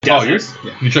Oh, yours?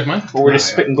 Yeah. You check mine? But we're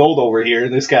just spitting gold over here,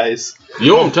 and this guy's...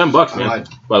 You owe him $10, man.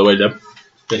 By the way, Deb.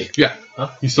 Yeah.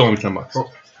 Huh? You still owe me $10.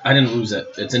 I didn't lose it.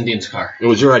 It's Indian's car. It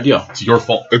was your idea. It's your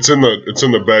fault. It's in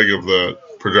the bag of the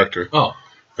projector. Oh.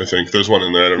 I think there's one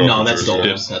in there. I don't know. No, if that's it's the old.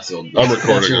 yours. That's the old. I'm recording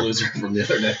That's your it. loser from the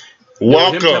other day.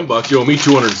 Welcome. You owe him $10. You owe me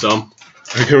 200 some.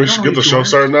 Hey, can we get the show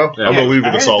started now? Yeah. I'm gonna leave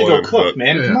this all I have in. to go cook, but-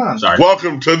 man. Come on. Sorry.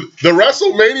 Welcome to the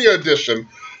WrestleMania edition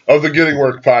of the Getting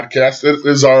Work podcast. It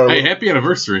is our. Hey, happy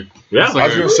anniversary. Yeah. It's I like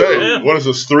was gonna say, Yeah. what is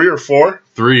this? 3 or 4?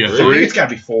 3, I I think. think it's got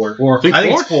to be 4. I think I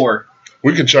think four? it's 4.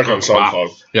 We can check on Wow.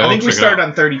 SoundCloud. Yeah, I I'll think we check it started out.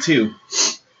 on 32.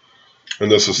 And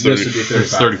this is This 30. would be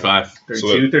It's 35.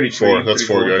 32, 33, four. That's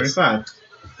 4, 34, guys. 35.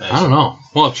 I don't know.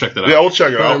 We'll have to check that out. Yeah, we'll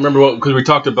check it I out. remember what, because we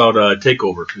talked about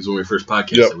Takeover. Is when we first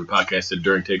podcasted. Yep. We podcasted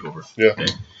during Takeover. Yeah. Okay.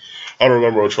 I don't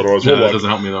remember which one it was. Yeah, We'll that look. doesn't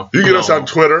help me, though. You can get us on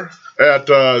Twitter at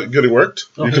Getting Worked.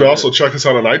 Oh, You can also check us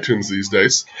out on iTunes these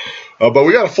days. But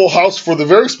we got a full house for the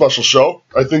very special show.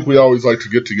 I think we always like to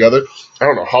get together. I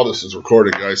don't know how this is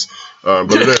recorded, guys, but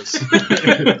it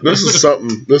is. This is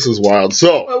something. This is wild.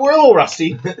 So, Well, we're a little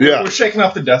rusty. yeah, We're shaking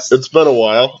off the dust. it's been a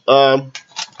while.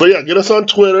 But yeah, get us on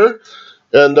Twitter.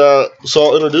 And so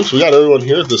I'll introduce. We got everyone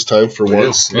here this time for We do,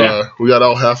 once. yeah. We got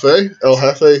El Jefe. El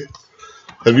Jefe,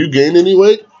 have you gained any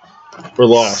weight or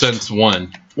lost? Since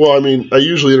when? Well, I mean, I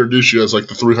usually introduce you as like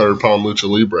the 300-pound Lucha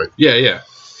Libre. Yeah, yeah.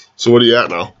 So what are you at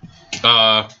now?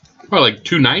 Probably like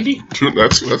 290?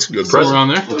 That's a good Somewhere build. around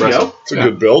there. There we go. That's a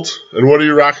good build. And what are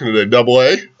you rocking today? Double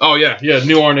A? Oh, yeah. Yeah,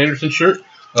 new Arn Anderson shirt.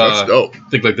 That's dope. I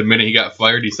think like the minute he got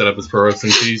fired, he set up his Pro Wrestling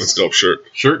That's Tees dope shirt.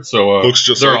 shirt. So Looks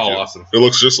just they're like all you. awesome. It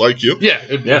looks just like you. Yeah,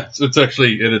 it's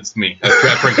actually it's me. I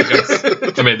pranked the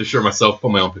guys. I made the shirt myself.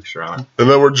 Put my own picture on it. And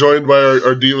then we're joined by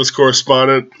our Divas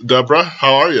correspondent, Deborah.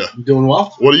 How are you? Doing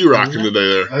well. What are you rocking today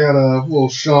there? I got a little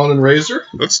Sean and Razor.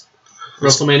 That's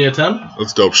WrestleMania 10.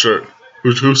 dope shirt.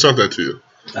 Who sent that to you?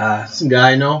 Some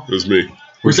guy I know. It was me.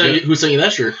 Who sent you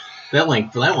that shirt? That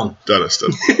link for that one. Dennis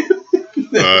did.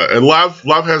 And Lav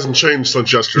hasn't changed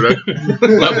since yesterday.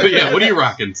 But yeah, what are you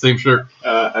rocking? Same shirt.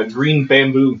 A green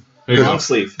bamboo There you long go.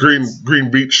 sleeve.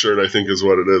 Green beach shirt, I think is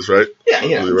what it is, right? Yeah,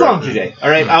 Really it's right. on today. All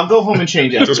right, I'll go home and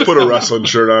change it. Just put a wrestling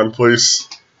shirt on, please.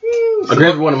 I'll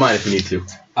grab one of mine if you need to.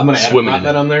 I'm gonna add Swimming a in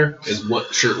that on there. Is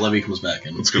what shirt Levy comes back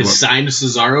in? That's a good His one. signed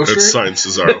Cesaro shirt It's signed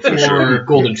Cesaro for or sure.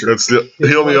 golden shirt.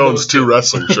 He only owns 2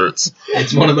 wrestling shirts.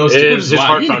 It's one of those two. His Wow,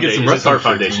 Heart you need to get some Foundation. His Heart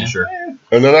wrestling Foundation shirts, shirt.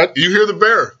 And then you hear the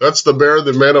bear. That's the bear,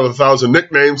 the man of 1,000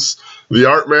 nicknames, the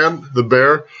art man, the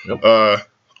bear. Yep.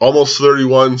 Almost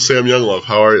 31, Sam Younglove.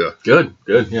 How are you? Good,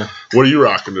 yeah. What are you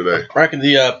rocking today? Rocking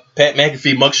the Pat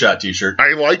McAfee mugshot T-shirt.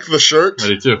 I like the shirt, I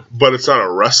do too. but it's not a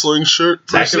wrestling shirt.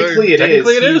 Per se. Technically,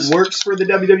 Technically it He is. works for the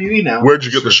WWE now. Where'd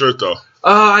you get the shirt though?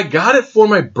 I got it for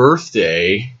my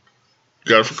birthday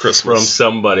Got it for from Christmas.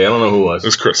 somebody. I don't know who it was.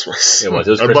 It's Christmas. It was.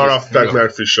 It was I bought Christmas. off Pat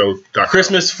McAfee show.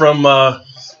 Christmas from our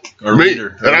Me.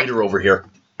 leader over here.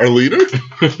 Our leader?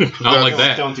 I don't like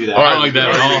that. Don't do that. All I don't like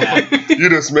that at all. You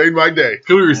just made my day.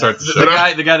 Can we restart the show?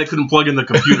 The guy that couldn't plug in the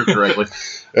computer correctly.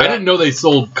 Yeah. I didn't know they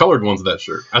sold colored ones of that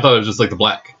shirt. I thought it was just like the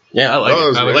black. Yeah, I like Oh,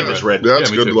 it. I like yeah. this red. Yeah,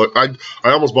 that's Yeah, me good too. look. I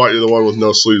almost bought you the one with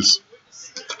no sleeves,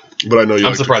 but I know you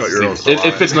I'm like to surprised cut the your own. sleeves-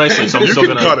 It fits nicely, so I'm You still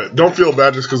can gonna cut it. Don't feel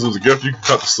bad just because it was a gift. You can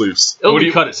cut the sleeves. It'll What do be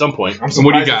you- cut at some point. I'm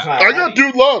What do you surprised got? it's not I got Abby.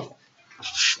 Dude Love.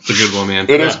 It's a good one, man.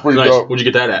 It is pretty nice. dope. Where'd you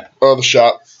get that at? The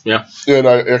shop. Yeah. And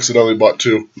I accidentally bought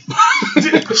 2.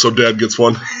 So Dad gets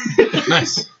one.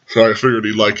 Nice. So I figured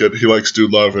he'd like it. He likes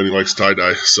Dude Love and he likes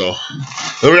tie-dye. So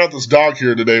then we got this dog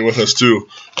here today with us too.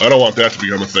 I don't want that to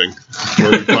become a thing.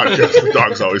 Where we podcast with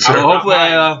dogs always here. Oh, hopefully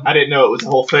I didn't know it was a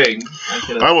whole thing.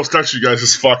 I almost texted you guys,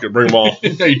 just fuck it, bring them all.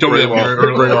 Yeah, you told me Bring, that them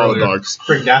all, bring all the dogs.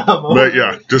 Bring down.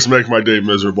 Yeah, just make my day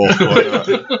miserable.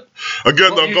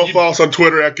 Again, though, go follow us on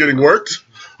Twitter at Getting Worked.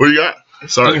 What do you got? I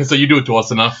was Sorry. gonna say you do it to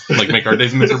us enough, like make our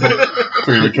days miserable.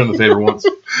 So we return the favor once.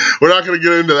 We're not going to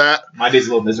get into that. My day's a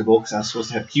little miserable because I was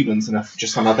supposed to have Cubans and I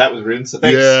just found out that was rude. So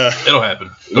thanks. Yeah. It'll happen.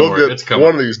 Don't We'll worry, it's get coming.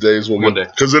 one of these days. We'll One get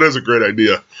day. because it is a great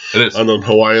idea It is. on the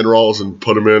Hawaiian rolls and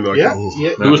put them in. Like, Yeah. ooh,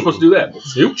 Yeah. Who was supposed to do that?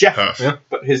 You? Jeff. tough. Yeah.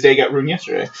 But his day got ruined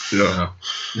yesterday. Yeah.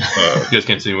 You guys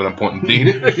can't see what I'm pointing. Dean.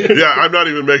 Yeah, I'm not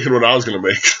even making what I was going to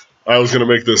make. I was going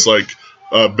to make this like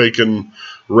bacon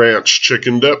ranch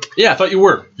chicken dip. Yeah, I thought you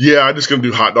were. Yeah, I'm just going to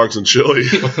do hot dogs and chili.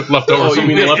 Leftovers. Oh, you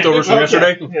mean the leftovers from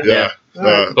yesterday? Yeah.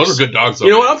 Those are good dogs. Though.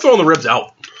 You know what? I'm throwing the ribs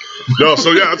out. No,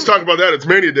 so yeah, let's talk about that. It's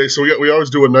Mania Day, so we always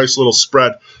do a nice little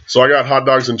spread. So I got hot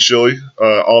dogs and chili,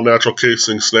 all natural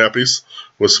casing snappies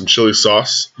with some chili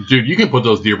sauce. Dude, you can put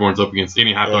those Dearborns up against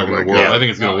any hot dog Oh in the my world. God. I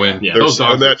think it's gonna win. Yeah. Those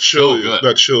dogs And that are so chili, good.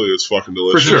 that chili is fucking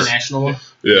delicious. sure. International one.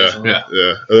 Yeah, Yeah.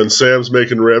 yeah. And then Sam's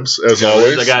making ribs as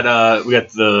always. I got we got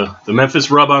the Memphis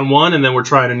rub on one, and then we're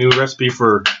trying a new recipe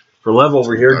for Lev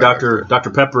over here, Dr.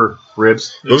 Pepper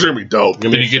ribs. Those are gonna be dope.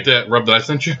 Did you get that rub that I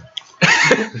sent you?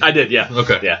 I did, yeah.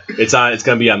 Okay. Yeah, it's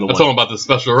gonna be on the That's one. all about the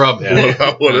special rub.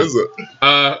 Yeah. What is it?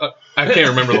 I can't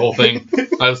remember the whole thing.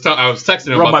 I was texting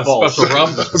him Rub my about balls. the special rub.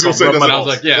 I was gonna say, And does, I was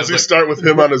like, yeah. does he like, start with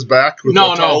him on his back? With no,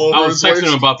 the towel no. I over was his texting him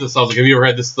waist? about this. I was like, have you ever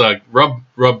had this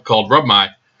rub called Rub My?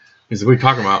 He's like, what are you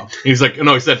talking about? He's like,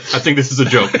 no. He said, I think this is a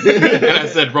joke. And I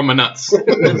said, rub my nuts. That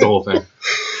was the whole thing.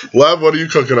 Lev, what are you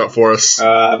cooking up for us?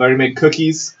 I've already made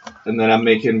cookies, and then I'm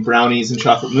making brownies and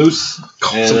chocolate mousse,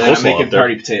 and some then I'm coleslaw making up there.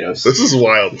 party potatoes. This is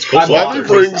wild. I'm Levy all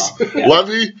brings for yeah.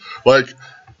 Levy like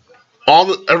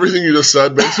everything you just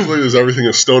said basically is everything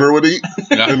a stoner would eat,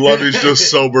 Yeah. and Levy's just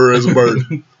sober as a bird.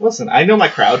 Listen, I know my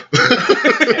crowd.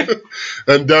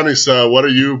 And Dennis, what are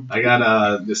you? I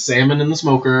got the salmon in the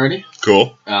smoker already.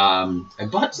 Cool. I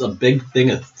bought a big thing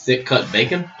of thick cut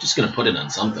bacon. Just gonna put it on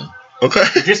something. Okay.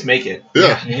 Just make it.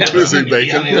 Yeah. Yeah. Just eat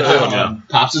bacon. Yeah.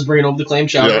 Pops is bringing over the clam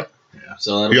chowder.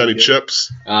 So that'll You got be any good.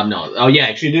 chips? No. Oh yeah, I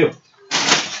actually do.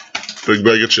 Big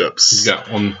bag of chips. He's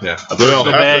got one. Yeah. Well,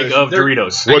 The bag Hefe, of They're-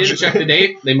 Doritos. I What'd didn't you- check the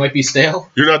date. They might be stale.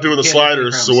 You're not doing the Can't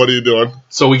sliders, make so what are you doing?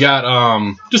 So we got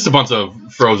just a bunch of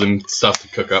frozen stuff to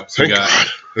cook up. So Thank we got God.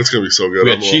 It's gonna be so good.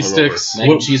 we I'm got a cheese little hungover. sticks, Mac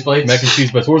and cheese bites. mac and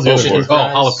cheese bites. What was the Oh, other chicken one?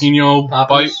 Oh, fries, jalapeno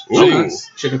Poppers, bite, Ooh.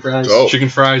 chicken fries. Dope. chicken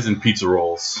fries, and pizza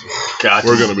rolls. Gotcha.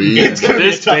 We're gonna be eating. It's gonna be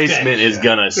a This tough day. basement is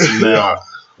gonna smell. Yeah.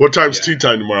 What time's tea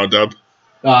time tomorrow, Deb?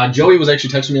 Joey was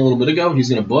actually texting me a little bit ago. He's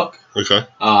gonna book. Okay.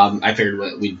 I figured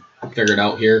we'd figure it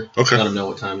out here. Okay. Let him know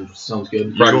what time sounds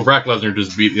good. Brock Lesnar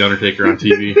just beat the Undertaker on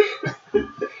TV.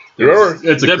 You remember?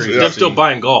 It's a Deb's, crazy. Deb's still scene.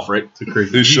 buying golf, right? It's a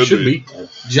crazy. He should be.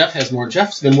 Jeff has more.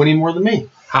 Jeff's been winning more than me.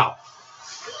 How?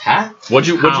 Huh? What'd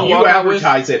you You walk out with?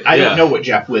 advertise it. I Yeah. don't know what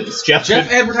Jeff wins. Jeff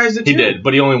advertised it He too. did,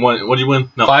 but he only won. What'd you win?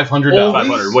 No, $500.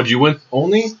 $500. What'd you win?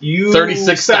 Only? You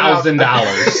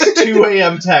 $36,000. 2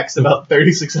 a.m. text about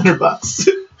 $3,600.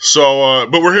 So,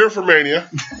 but we're here for Mania.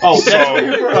 Oh, that's So- what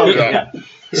you're for. Okay, yeah. yeah.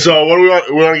 So, what do we want?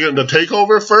 We want to get into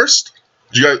Takeover first.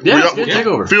 Do you guys? Yeah, we let's get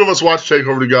Takeover. A few of us watch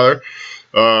Takeover together.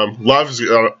 Live is you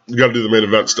got to do the main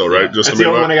event still, right? Just That's the the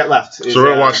main only one I event. got left. So we're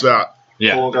gonna watch that.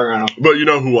 Yeah. Cole Gargano. But you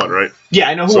know who won, right? Yeah,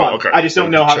 I know who So, won. okay. I just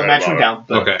don't know how the Chat match about went down.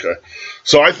 But Okay. Okay.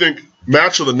 So I think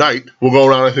match of the night. We'll go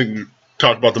around. I think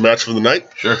talk about the match of the night.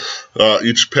 Sure.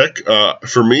 Each pick.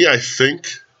 For me, I think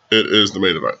it is the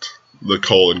main event. The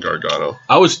Cole and Gargano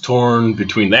I was torn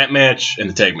between that match and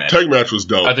the tag match. tag match was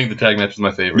dope. I think the tag match was my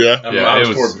favorite. Yeah? Yeah, I it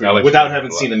was was. torn I liked without it having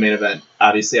a lot. seen the main event.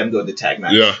 Obviously, I'm going to tag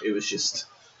match. Yeah. It was just.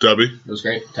 Debbie, It was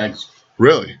great. Tags.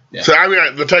 really? Yeah. So I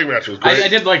mean, the tag match was great. I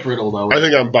did like Riddle though. I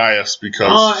think I'm biased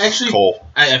because Actually- Cole.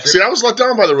 I See, I was let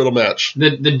down by the Riddle match. the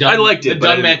done, I liked it, The but I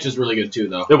done didn't- match is really good too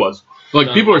though. It was.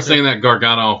 Like people are saying that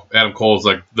Gargano Adam Cole is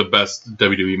like the best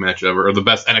WWE match ever, or the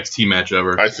best NXT match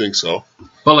ever. I think so.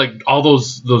 But like all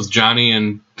those Johnny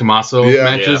and Tommaso Yeah.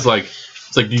 matches, like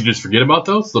it's like do you just forget about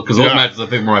those? Because Yeah. those matches I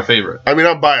think were my favorite. I mean,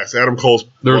 I'm biased. Adam Cole's.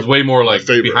 There was way more like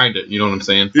favorite. behind it. You know what I'm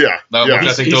saying? Yeah. That, yeah. like,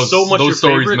 I think He's those, so much your those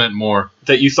stories favorite. meant more.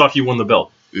 That you thought he won the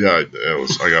belt. Yeah,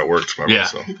 I got worked by Yeah.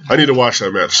 myself. I need to watch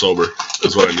that match sober.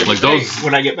 Is what I need. Like Hey, those.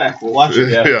 when I get back, we'll watch it.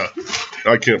 yeah.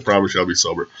 I can't promise you I'll be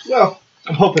sober. Well,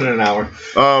 I'm hoping in an hour.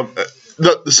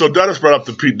 So Dennis brought up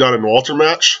the Pete Dunne and Walter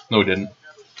match. No, he didn't.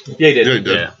 Yeah, he did. Yeah, he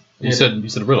did. Yeah. You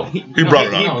said Riddle. He brought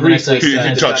it He up. briefly He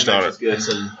said touched that on match it. was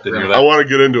good. Didn't hear I that. want to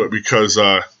get into it because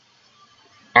I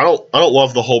don't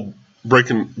love the whole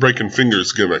breaking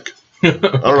fingers gimmick. I don't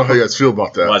know how you guys feel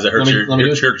about Why that. does it hurt Let me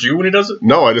do it. hurt you when he does it?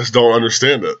 No, I just don't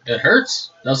understand it. It hurts,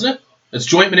 doesn't it? It's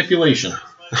joint manipulation.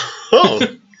 Oh,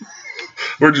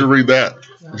 where'd you read that?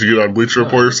 Did you get it on Bleacher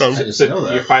Report or I something? just So know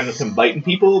you're that. fine with him biting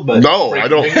people, but No, I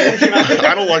don't. breaking fingers?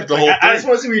 I don't like the whole I just thing.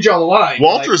 want to see where you draw the line.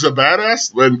 Walter's a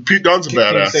badass, and Pete Dunne's a Like,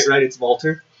 can you say badass. it right? It's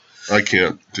Walter. I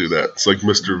can't do that. It's like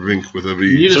Mr. Vink with a You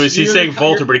V. just- So he's you're- saying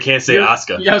Volter, but he can't say you're-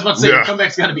 Asuka. Yeah, I was about to say Yeah. your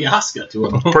comeback's got to be Asuka to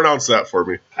him. Pronounce that for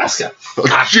me. Asuka.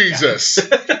 Jesus.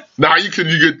 Now you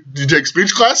take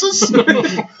speech classes? What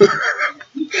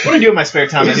do I do in my spare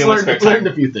time? I do in my spare learned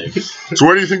time. a few things. So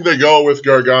where do you think they go with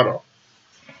Gargano?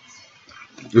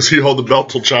 Does he hold the belt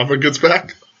till Ciampa gets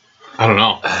back? I don't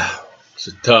know. It's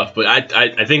tough, but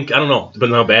I think I don't know.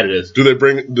 Depending on how bad it is. Do they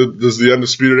does the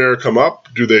Undisputed Era come up?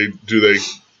 Do they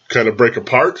kind of break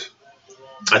apart?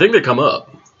 I think they come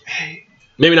up.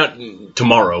 Maybe not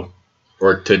tomorrow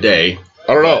or today.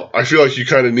 I don't know. I feel like you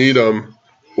kind of need them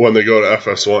when they go to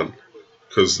FS1.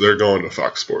 because they're going to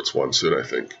Fox Sports 1 soon, I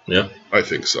think. Yeah. I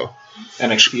think so.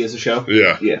 NXT as a show.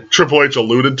 Yeah. Yeah. Triple H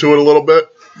alluded to it a little bit.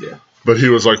 Yeah. But he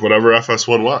was like, whatever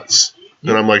FS1 wants.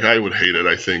 And I'm like, I would hate it,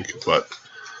 I think, but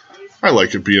I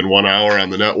like it being 1 hour on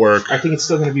the network. I think it's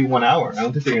still going to be 1 hour. I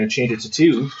don't think they're going to change it to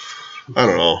 2. I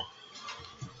don't know.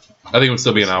 I think it would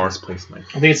still be an hour. I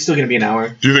think it's still going to be an hour.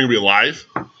 Do you think it'll be live?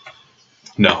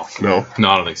 No, No. I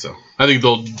don't think so. I think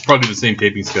they'll probably do the same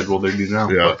taping schedule they do now.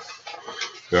 Yeah.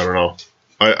 I don't know.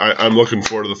 I'm looking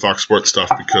forward to the Fox Sports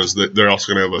stuff because they're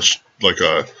also going to have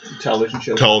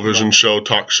a television show,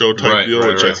 talk show type Right, deal,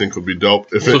 right, which right. I think would be dope.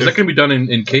 So is that going to be done in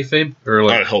kayfabe or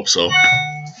I like hope so.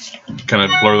 kind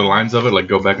of blur the lines of it, like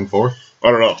go back and forth,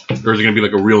 I don't know. or is it going to be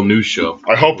like a real news show?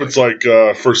 I hope it's like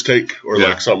First Take or Yeah.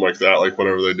 like something like that, like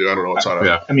whatever they do. I don't know what's on it.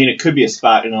 Yeah. I mean, it could be a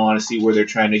spot, in all honesty, where they're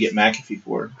trying to get McAfee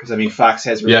for. Because, I mean, Fox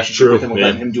has a Yeah, relationship true, with him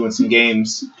without yeah. him doing some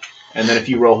games. And then if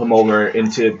you roll him over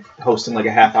into hosting like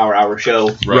a half-hour show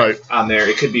Right. on there,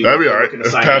 it could be... That'd be what all they're right. looking to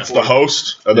If sign Pat's him the for.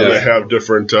 host and then Yeah. they have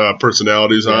different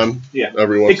personalities on Yeah.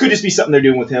 every once It could just be something they're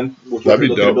doing with him, which That'd we're be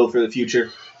looking to dope. build for the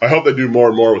future. I hope they do more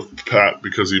and more with Pat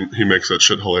because he makes that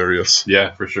shit hilarious.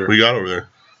 Yeah, for sure. What you got over there?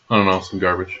 I don't know, some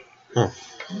garbage. Oh.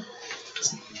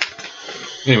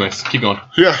 Anyways, keep going.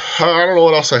 Yeah, I don't know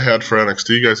what else I had for NXT.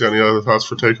 You guys got any other thoughts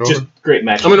for TakeOver? Just great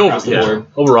matches I mean, across the board.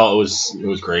 overall, it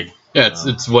was great. Yeah,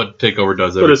 it's what Takeover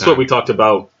does every But it's time. what we talked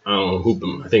about. I don't know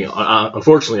who. I think,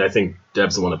 unfortunately, I think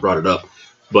Deb's the one that brought it up.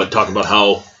 But talking about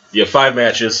how you have 5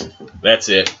 matches, that's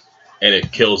it, and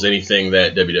it kills anything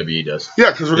that WWE does.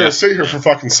 Yeah, because we're Yeah. going to sit here for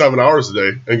fucking 7 hours a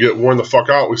day and get worn the fuck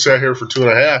out. We sat here for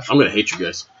 2.5, I'm gonna hate you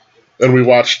guys. and we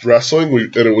watched wrestling,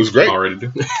 and it was great. already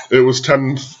do. It was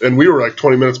 10, and we were like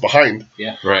 20 minutes behind,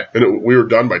 Right. and we were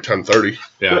done by 10:30.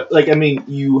 Yeah. But, like, I mean,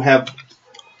 you have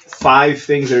 5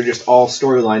 things that are just all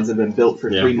storylines that have been built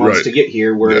for Yeah. 3 months Right. to get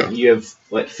here, where Yeah. you have,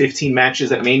 15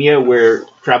 matches at Mania, where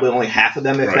probably only half of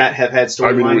them, if Right. that, have had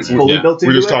I mean, storylines we- fully yeah. built We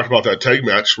into just it. talked about that tag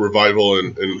match, Revival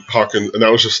and Hawkins, and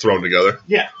that was just thrown together.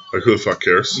 Yeah. Like, who the fuck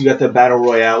cares? You got the Battle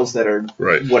Royales that are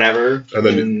Right. whatever. And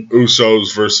then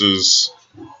Usos versus...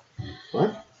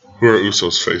 What? Who are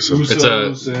Usos facing? It's a-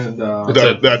 Usos and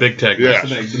It's That- a big tag. yeah. match.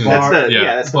 the That's bar. the,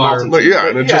 Yeah. that's the Bar. multi- But yeah,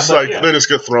 and it's just but like, yeah. they just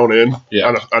get thrown in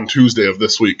Yeah. on Tuesday of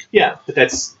this week. Yeah, but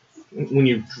that's when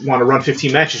you want to run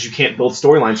 15 matches, you can't build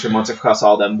storylines for months across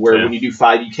all of them. Where Yeah. when you do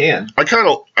 5, you can. I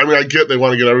get they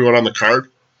want to get everyone on the card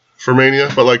for Mania,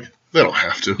 but like, they don't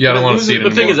have to. Yeah, I don't want to see it The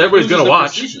anymore. thing is, everybody's gonna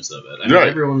watch.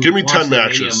 Right. Give me wants 10 the Mania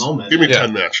matches. moment. Give me Yeah.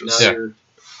 10 matches. Now Yeah. you're-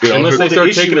 You know, Unless if they it- the start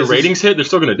issue taking a is- ratings hit, they're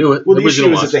still gonna do it. Well, the Everybody's issue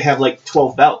gonna is watch. that they have like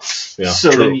 12 belts. Yeah,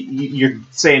 so true. then you're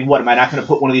saying, what, am I not going to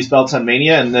put one of these belts on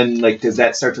Mania? And then, like, does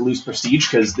that start to lose prestige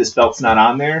because this belt's not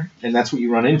on there? And that's what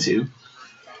you run into.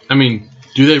 I mean,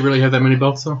 do they really have that many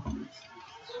belts though?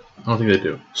 I don't think they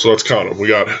do. So let's count them. We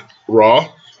got Raw,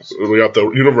 we got the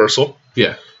Universal,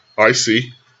 Yeah,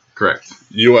 IC, correct.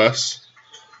 US,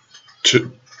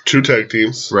 two tag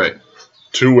teams, Right.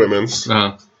 2 women's,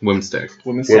 Women's tag.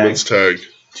 women's tag,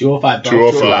 205 belts.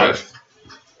 205.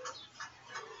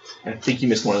 I think you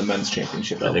missed one of the men's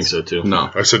championship belts. I think so too. No.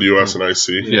 I said US and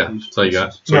IC. Yeah, that's all you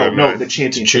got. So No, we got no, 9. the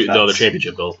championship No, belts. the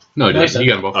championship belt. No, you No, didn't. You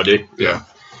got them both. Oh, did? Yeah.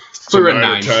 So we're at 9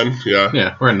 or 9. 10, yeah.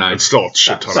 Yeah, we're at 9. It's still a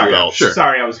shit ton Sorry, of belts. Sure.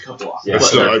 Sorry, I was a couple off. Yeah. It's But-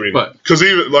 still, I mean, but- because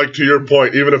even, like, to your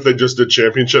point, even if they just did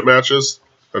championship matches,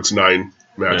 that's 9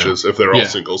 matches if they're all Yeah.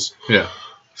 singles. Yeah.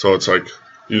 So it's like,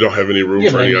 you don't have any room Yeah,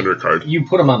 for but any I mean, undercard. You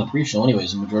put them on the pre-show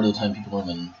anyways. The majority of the time, people don't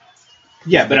even.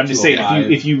 Yeah, but I'm just saying,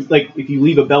 205. if you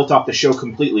leave a belt off the show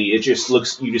completely, it just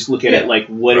looks. You just look at it like,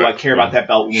 what do I Right. care about that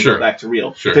belt when we Sure. go back to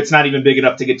real? Sure. If it's not even big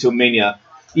enough to get to a Mania,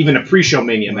 even a pre-show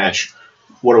Mania match,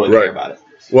 what do I Right. care about it?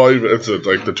 Well, even it's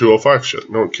like the 205 shit.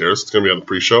 No one cares. It's going to be on the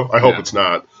pre-show. I hope Yeah. it's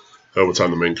not. I hope it's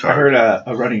on the main I card. heard a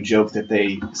running joke that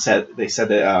they said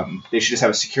that they should just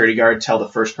have a security guard tell the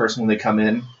first person when they come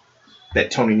in that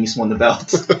Tony Nese won the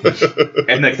belt,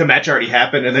 and like the match already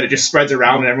happened, and then it just spreads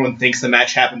around, and everyone thinks the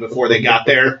match happened before they got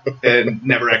there, and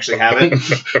never actually happened.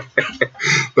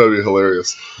 That'd be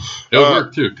hilarious. It would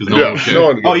work too, because no one would care. no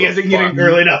one Oh, you gives guys a didn't get fuck. in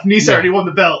early enough. Nese No. already won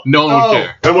the belt. No one would Oh.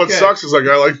 care. And what Okay. sucks is, like,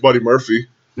 I like Buddy Murphy.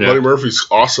 Yeah. Buddy Murphy's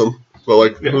awesome, but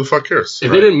like, who the fuck cares?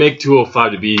 If they didn't make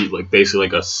 205 to be like basically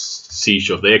like a C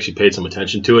show, if they actually paid some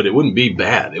attention to it, it wouldn't be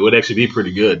bad. It would actually be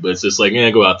pretty good. But it's just like,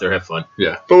 go out there, have fun.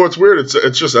 But what's weird, it's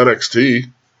just NXT.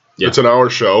 Yeah. It's an hour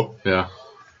show, Yeah.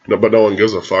 but no one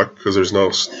gives a fuck because there's no.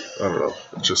 I don't know.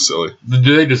 It's just silly.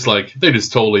 They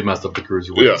just totally messed up the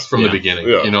cruiserweights Yeah. from the beginning.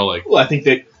 Yeah. You know, like Well, I think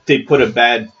that they put a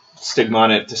bad stigma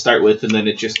on it to start with, and then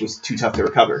it just was too tough to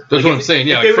recover. that's Like, what I'm saying.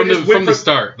 Yeah, if they like, would've just went from the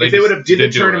start. If they would have did the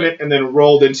didn't do it tournament and then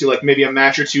rolled into like maybe a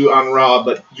match or two on Raw,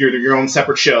 but you're your own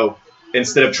separate show,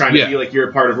 instead of trying to Yeah. be like you're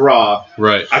a part of Raw.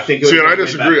 Right. I think. It See, would and I be way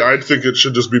disagree. better. I think it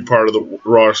should just be part of the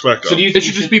Raw or SmackDown. So do you It think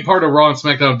should just be part of Raw and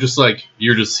SmackDown, just like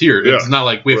you're just here. Yeah. It's not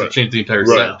like we have Right. to change the entire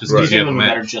Right. set just Right. because These you have a would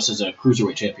matter match. just as a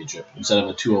cruiserweight championship instead of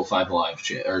a 205 live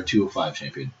or 205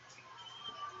 champion.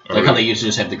 Like how they used to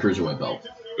just have the cruiserweight belt.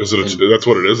 Is it? That's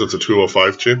what it is. It's a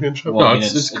 205 championship. Well, No,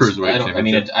 it's cruiserweight I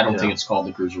don't Yeah. think it's called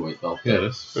the cruiserweight belt. Yeah, it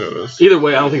is. Yeah, it is. Either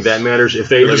way, I don't think that matters. If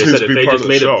they, It like I just needs said, to if be they part just of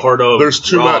the made show. it part of There's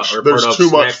too Raw much. or There's part of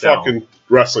too much SmackDown. fucking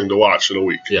wrestling to watch in a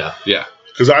week. Yeah, Yeah.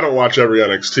 Because I don't watch every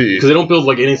NXT. because they don't build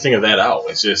like anything of that out.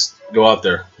 It's just go out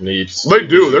there. They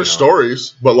do. There's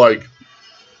stories, but like,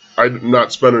 I'm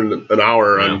not spending an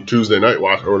hour on Tuesday night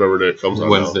watch or whatever day it comes on.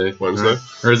 now. Wednesday. Wednesday.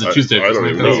 Or is it Tuesday? I don't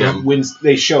even SmackDown? know. Yeah.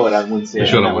 They show it on Wednesday. They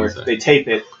show it on Network. Wednesday. They tape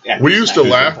it. After We used to SmackDown.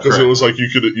 laugh because it Correct. was like you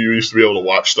used to be able to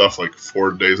watch stuff like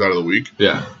 4 days out of the week.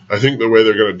 Yeah. I think the way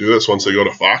they're going to do this once they go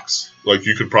to Fox, like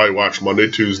you could probably watch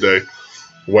Monday, Tuesday,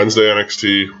 Wednesday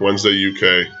NXT, Wednesday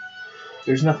UK,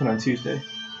 There's nothing on Tuesday.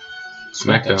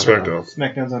 SmackDown. SmackDown.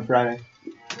 SmackDown's on Friday.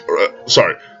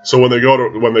 Sorry. So when they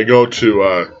go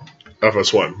to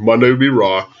FS1, Monday would be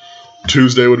Raw,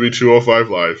 Tuesday would be 205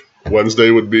 Live, Wednesday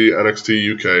would be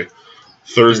NXT UK,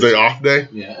 Thursday off day,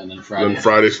 Yeah, and then Friday. then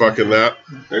Friday fucking that.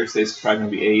 Thursday's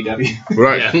probably gonna be AEW.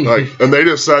 Right. Yeah. Like, and they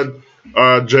just said,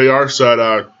 JR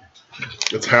said,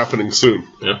 it's happening soon.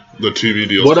 Yeah. The TV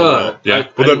deal. What Yeah.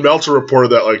 But then Meltzer reported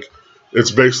that like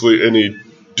it's basically any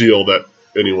deal that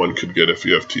anyone could get if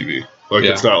you have TV. Like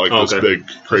Yeah. it's not like this Okay. big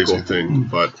crazy cool. thing,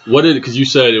 but what did because you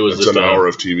said it was it's just an hour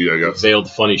of TV, I guess.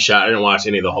 veiled funny shot. I didn't watch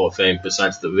any of the Hall of Fame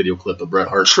besides the video clip of Bret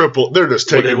Hart. They're just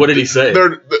taking. What did he say?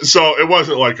 So it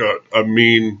wasn't like a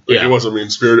mean. Like Yeah. It wasn't mean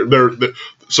spirited.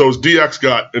 So as DX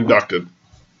got inducted,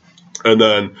 and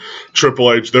then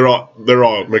Triple H, they're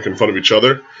all making fun of each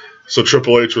other. So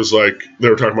Triple H was like, they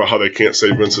were talking about how they can't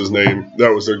say Vince's name.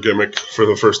 That was their gimmick for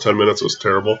the first 10 minutes. It was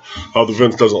terrible. How the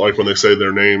Vince doesn't like when they say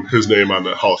his name on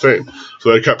the Hall of Fame.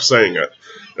 So they kept saying it.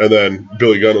 And then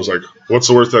Billy Gunn was like, what's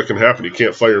the worst that can happen? You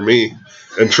can't fire me.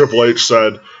 And Triple H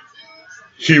said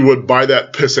he would buy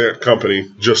that pissant company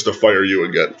just to fire you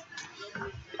again.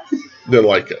 Didn't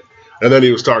like it. And then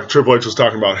Triple H was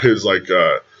talking about his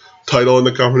title in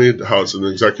the company, how it's an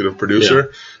executive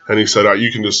producer. And he said,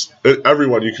 you can just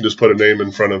put a name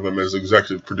in front of him as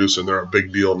executive producer, and they're a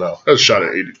big deal now. That's a shot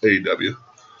at AEW.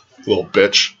 Little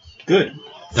bitch. Good.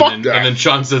 Fuck And that. then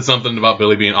Sean said something about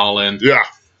Billy being all in. Yeah.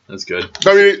 That's good.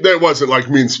 I mean, that wasn't like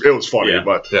mean. It was funny, Yeah.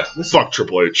 but Yeah. fuck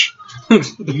Triple H.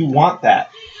 You want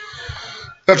that.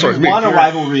 That's what I You mean. want a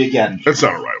rivalry again. It's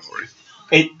not a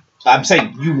rivalry. I'm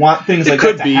saying you want things It like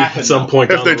could that be to happen. at some though. point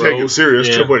If down they the take road. it serious,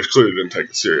 Yeah. Triple H clearly didn't take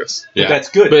it serious. Yeah. That's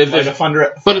good. But if- Like a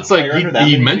funder, But it's like fire he under that,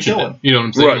 then mentioned keep it. going. You know what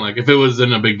I'm saying? Right. Like if it was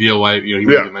in a big deal, why he Yeah.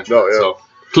 wouldn't mention No, it. yeah. So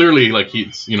clearly, like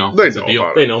he's They it's a know deal.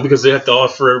 about They know because they have to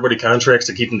offer everybody contracts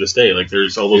to keep them to stay. Like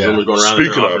there's all those Yeah. rumors going around that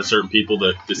Speaking they're offering of- certain people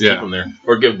to just Yeah. keep them there,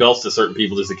 or give belts to certain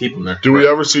people just to keep them there. Do we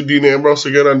ever see Dean Ambrose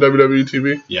again on WWE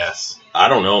TV? Yes. I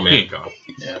don't know, He man. ain't gone.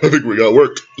 I think we got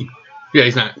worked. Yeah,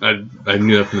 he's not. I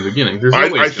knew that from the beginning. There's no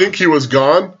way I he's think he was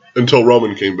gone until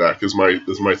Roman came back. Is my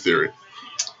theory. gone.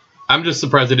 I'm just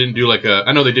surprised they didn't do like a.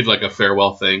 I know they did like a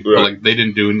farewell thing, Right. but like they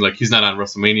didn't do like he's not on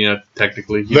WrestleMania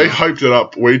technically. you They know? hyped it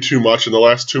up way too much in the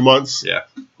last 2 months. Yeah.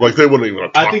 Like they wouldn't even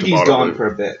have talked I think he's about gone it. for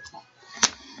a bit.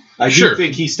 I Sure. do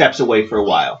think he steps away for a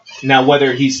while. Now,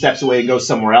 whether he steps away and goes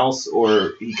somewhere else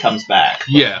or he comes back.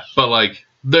 Yeah, but like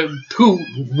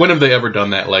when have they ever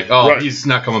done that? Like, Right. he's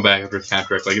not coming back after his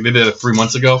contract. Like they did it 3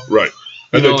 months ago. Right.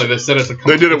 You And know, they, like they said it's a.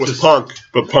 they did it it's with just- Punk,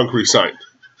 but Punk resigned.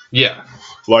 Yeah.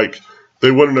 Like they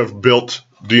wouldn't have built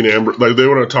Dean Ambrose. Like they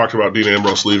wouldn't have talked about Dean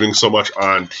Ambrose leaving so much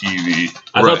on TV.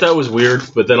 I Right. thought that was weird,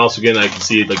 but then also again, I can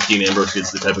see like Dean Ambrose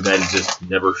is the type of guy to just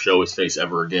never show his face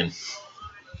ever again.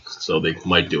 So they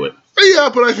might do it.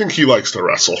 Yeah, but I think he likes to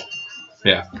wrestle.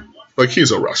 Yeah. Like he's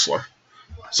a wrestler.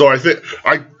 So I think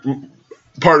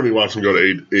part of me wants him to go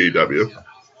to AEW.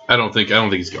 I don't think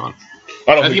he's gone.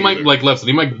 I I don't think he might either. like left.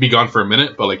 He might be gone for a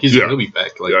minute, but like he'll be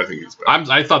back. Like Yeah, I think he's back.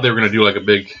 I thought they were gonna do like a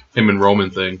big him and Roman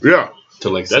thing Yeah. to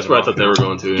like. That's set where I him thought off. they were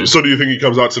going to. So do you think he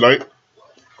comes out tonight?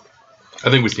 I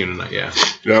think we see him tonight. Yeah.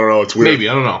 Yeah, I don't know. It's weird. Maybe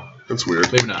I don't know. It's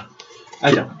weird. Maybe not.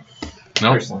 I don't,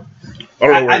 No. personally. I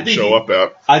don't know where I he'd think show he- up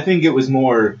at. I think it was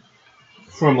more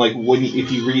from like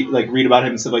if you read about him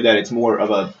and stuff like that, it's more of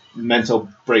a mental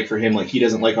break for him. Like he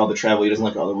doesn't like all the travel, he doesn't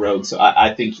like all the roads. So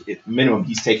I think at minimum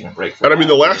he's taking a break. And I mean,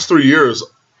 the last 3 years,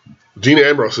 Dean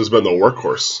Ambrose has been the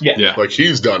workhorse. Yeah. Yeah. Like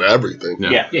he's done everything. Yeah.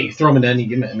 Yeah. Yeah, you throw him into any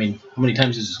gimmick. I mean, how many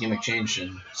times has his gimmick changed?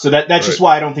 And So that's just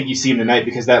why I don't think you see him tonight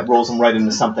because that rolls him right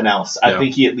into something else. I Yeah.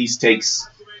 think he at least takes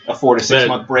a 4 to 6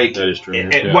 month break. That is true.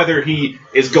 And whether he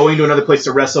is going to another place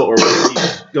to wrestle or whether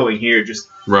he's going here, just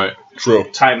Right. True.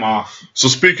 time off. So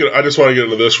speaking, I just want to get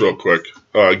into this real quick.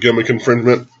 Gimmick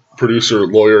infringement. Producer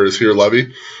lawyer is here,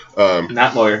 Levy.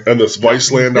 Not lawyer. And this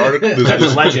Viceland article,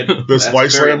 That's legend. this That's very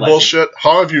Viceland legend. bullshit.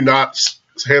 How have you not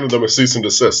handed them a cease and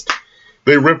desist?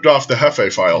 They ripped off the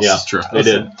Hefe files. Yeah, That's true. they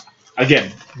did.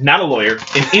 Again, not a lawyer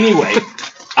in any way.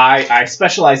 I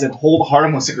specialize in hold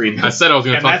harmless agreements. I said I was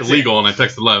going to And talk to that's it. legal, and I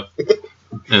texted Lev,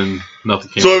 and nothing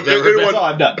came. So if That's anyone, all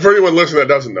I've done. for anyone listening that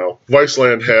doesn't know,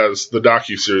 Viceland has the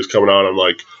docu-series coming out on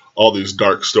like all these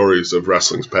dark stories of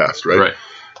wrestling's past, right? Right.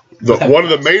 One of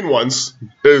the main ones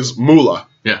is Moolah.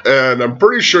 Yeah. And I'm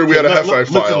pretty sure we had a Hefe Look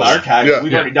in the files. archives. Yeah.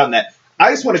 We've already done that.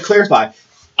 I just want to clarify.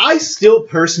 I still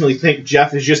personally think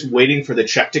Jeff is just waiting for the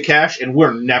check to cash, and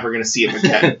we're never going to see him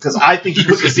again because I think he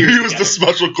put the series He was the together.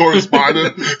 special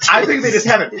correspondent. I think they just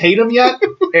haven't paid him yet,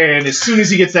 and as soon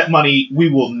as he gets that money, we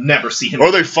will never see him.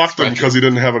 Or they fucked him because he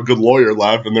didn't have a good lawyer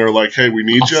left, and they're like, "Hey, we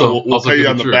need you. Also- We'll also pay you could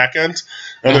on be the true. back end,"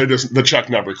 and they just the check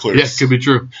never clears. Yeah, could be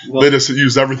true. Well, They just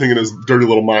use everything in his dirty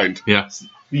little mind. Yeah.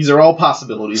 these are all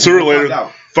possibilities. Sooner or We'll later, find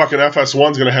out. fucking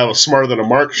FS1's gonna have a Smarter Than a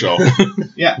Mark show.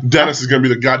 Yeah. Dennis is gonna be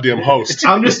the goddamn host.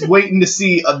 I'm just waiting to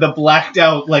see the blacked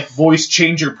out like voice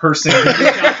changer person. You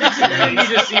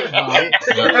just see it by.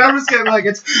 And I'm just gonna be like,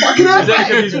 it's fucking Is that epic.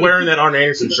 because he's wearing that Arn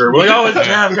Anderson shirt? We're like, oh, it's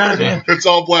Jeff, goddamn. It's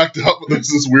all blacked out, but there's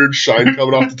this weird shine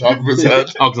coming off the top of his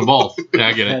head. Oaks and balls. Yeah,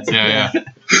 I get it. Yeah, yeah.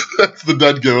 That's the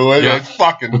dead giveaway. Yeah. Like,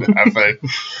 fucking FA.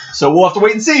 So we'll have to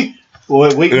wait and see.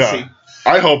 We'll wait and Yeah. see.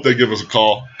 I hope they give us a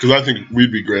call because I think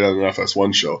we'd be great on an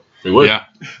FS1 show. We would. Yeah.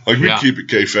 Like we'd Yeah. keep it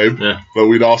kayfabe, Yeah. but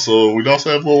we'd also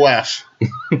have a little laugh.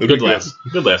 That'd be Good laughs.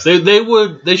 Good laughs.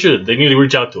 They should. They need to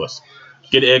reach out to us.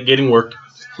 Getting work.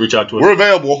 Reach out to us. We're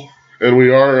available, and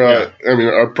we are. I mean,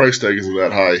 our price tag isn't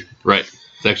that high. Right.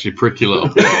 It's actually pretty low.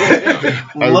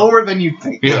 Lower than you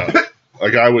think. Yeah.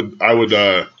 Like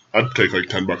I'd take like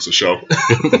 $10 a show.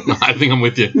 I think I'm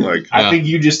with you. Like, I Yeah. think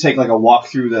you just take like a walk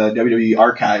through the WWE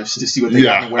archives to see what they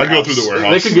got in the I go warehouse. through the They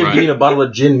warehouse. could give Right. Dean a bottle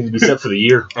of gin and be set for the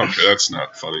year. Okay, that's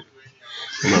not funny.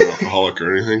 I'm not an alcoholic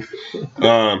or anything.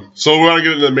 So we want to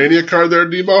get into the Mania card there,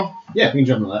 Debo. Yeah, we can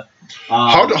jump into that.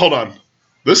 Hold on.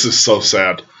 This is so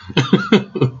sad.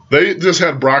 They just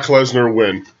had Brock Lesnar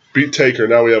win, beat Taker.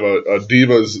 Now we have a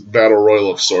Divas Battle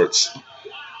Royal of sorts.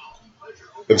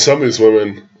 And some of these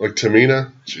women, like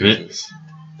Tamina, Jesus.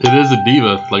 It is a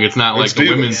diva. Like, it's not It's like a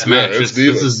divas. women's Yeah, match. it's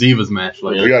This is Diva's match.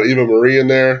 Like, We got Eva Marie in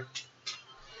there.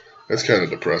 That's kind of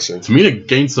depressing. Tamina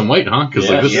gained some weight, huh? Because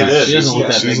like this Yeah, is she doesn't look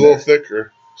that She's big a little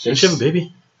thicker. Didn't she have a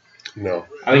baby? No.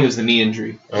 I think it was the knee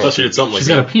injury. I thought she did something like she's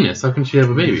that. got a penis. How can she have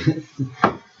a baby?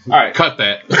 All right. Cut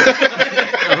that.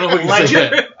 I don't know if we can say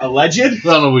that. Alleged. I don't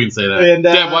know if we can say that. And,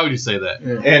 Dad, why would you say that?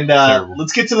 And Terrible.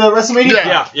 let's get to the WrestleMania.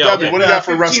 Yeah, Debbie, okay. what do you got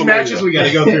for 15 matches WrestleMania? we got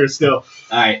to go through still.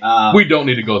 All right. We don't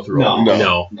need to go through all. No.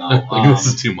 No. No. No. This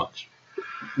is too much.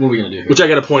 What are we gonna do here? Which I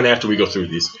got a point after we go through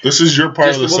these. This is your part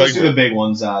Just, of the we'll just do the segment. big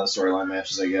ones, the storyline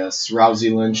matches, I guess.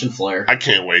 Rousey, Lynch, and Flair. I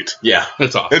can't wait. Yeah.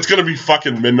 That's awesome. It's going to be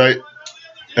fucking midnight,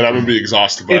 and I'm going to be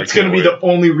exhausted. But It's going to be the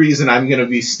only reason I'm going to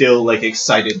be still like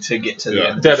excited to get to the Yeah.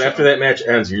 end. Of Deb, the after show. that match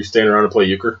ends, you stand around and play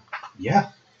euchre Yeah.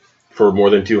 for more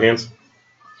than 2 hands?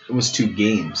 It was 2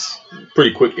 games.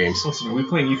 Pretty quick games. Listen, are we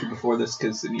playing euchre before this?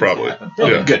 Because it needs Probably. to happen.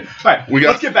 Okay, Yeah. good. All right,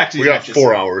 let's get back to these We got matches.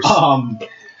 4 hours.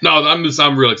 No,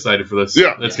 I'm real excited for this.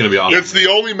 Yeah. It's gonna be awesome. It's the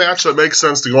only match that makes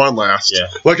sense to go on last. Yeah.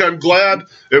 Like, I'm glad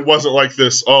it wasn't like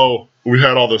this, we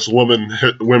had all this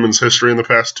women's history in the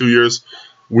past 2 years.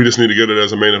 We just need to get it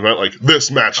as a main event. Like,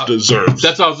 this match deserves.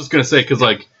 That's what I was just gonna say, because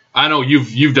like I know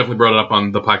you've definitely brought it up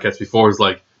on the podcast before. Is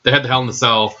like they had the Hell in the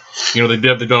Cell, they've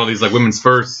done all these like women's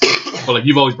first, but like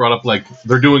you've always brought up like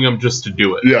they're doing them just to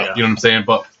do it. Yeah. You know what I'm saying?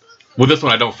 But with this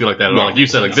one, I don't feel like that at No. all. Like you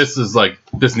said, like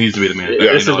this needs to be the main event.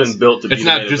 Yeah. This has been built to be It's the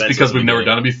not main just event because since we've the never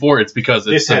beginning. done it before. It's because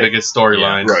it's This the had- biggest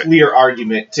storyline. Right. Clear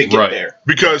argument to get Right. there.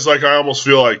 Because, like, I almost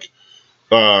feel like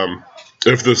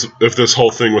if this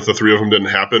whole thing with the 3 of them didn't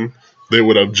happen, they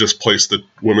would have just placed the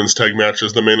women's tag match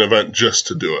as the main event just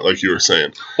to do it, like you were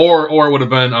saying. Or it would have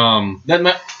been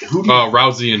Who do you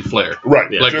Rousey and Flair. Right.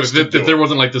 Yeah, Like just if to do there it.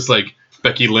 wasn't like this like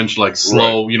Becky Lynch like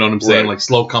slow, you know what I'm saying, Right. like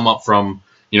slow come up from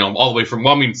all the way from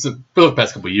for the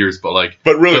past couple of years, but like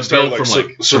But really, the it started build like from,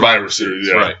 like, Survivor Series,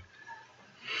 yeah. right.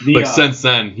 The, Like since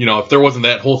then, if there wasn't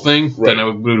that whole thing, Right. then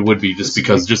it would be just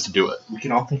to do it. we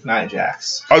can all think Nia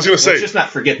Jax. I was going to Let's say, just not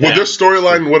forget well, that. this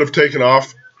storyline would have taken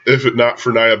off if it not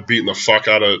for Nia beating the fuck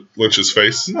out of Lynch's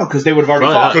face. No, because they would have already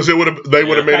Probably fought. Because they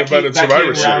would have made Becky- event in Becky Survivor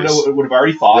and Ronda Series. would have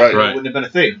already fought. Right. It Right. wouldn't have been a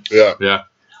thing. Yeah. Yeah.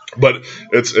 But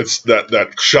it's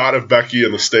that shot of Becky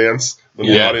in the stands when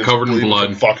the Yeah, audience covered in bleeding blood.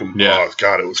 from fucking Yeah. oh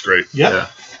god, it was great. Yep. Yeah.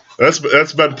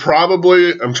 That's been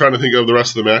probably. I'm trying to think of the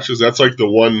rest of the matches. That's like the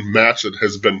one match that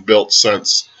has been built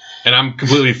since. And I'm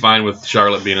completely fine with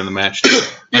Charlotte being in the match.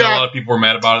 I know a lot of people were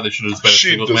mad about it. They should have just been a She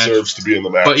singles match. deserves to be in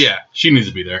the match. But yeah, she needs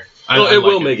to be there. Well, I it like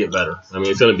will make it better. I mean,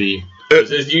 it's going to be.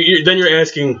 Then you're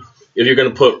asking if you're going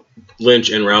to put Lynch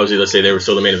and Rousey. Let's say they were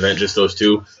still the main event, just those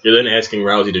two. You're then asking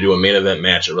Rousey to do a main event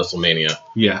match at WrestleMania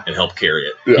Yeah. and help carry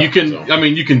it. Yeah. You can. So. I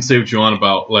mean, you can say what you want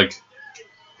about like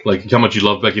how much you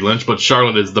love Becky Lynch, but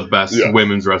Charlotte is the best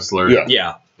women's wrestler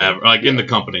Yeah. ever, like in the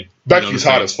company. Becky's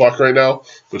hot as fuck right now,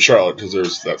 but Charlotte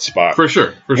deserves that spot. For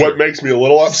sure. What makes me a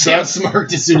little Sam upset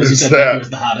smirked as soon as he Is said that- Becky was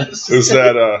the hottest. is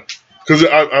that because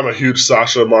I'm a huge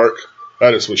Sasha mark. I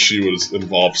just wish she was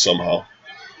involved somehow,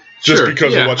 just Sure,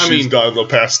 because yeah, of what I she's mean- done the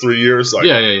past 3 years. Like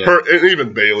Yeah. her, and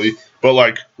even Bailey, but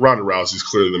like Ronda Rousey's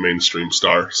clearly the mainstream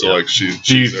star. So Yeah. like she.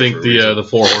 Do you she's there think for a reason. the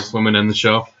 4 horsewomen end the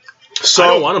show? So I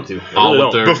don't want them to. I All really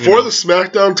with don't. their- before the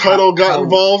SmackDown title got How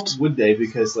involved? Would they?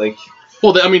 Because like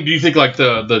Well, I mean, do you think like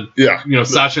the Yeah.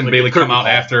 Sasha and like Bailey the curtain come out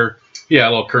call. after? Yeah, a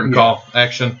little curtain call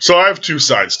action. So I have two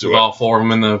sides to With it. all 4 of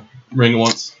them in the ring at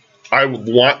once. I would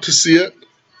want to see it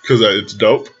because it's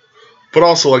dope, but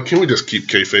also like, can we just keep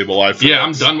kayfabe alive? For Yeah, I'm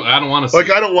once? done. I don't want to.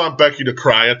 Like, I don't want Becky to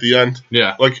cry at the end.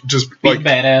 Yeah. Like, just Big like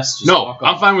badass. Just No, walk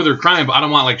I'm off. fine with her crying, but I don't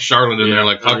want like Charlotte in there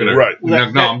like hugging her. Right. No,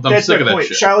 I'm that's sick my of that point.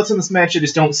 shit. Charlotte's in this match. I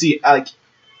just don't see like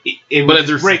it But would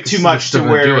there's- break too there's much to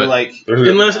different to do where it. like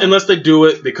Unless they do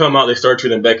it, they come out, they start to,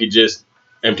 then Becky just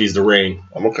empties the ring.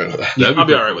 I'm okay with that. That'd be I'll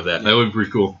be pretty all right cool. with that. That would be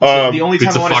pretty cool. the only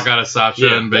Beats time the I fuck want out of Sasha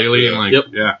Yeah. and Bailey and like Yep.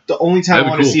 yeah. the only time I That'd be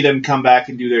want to cool. see them come back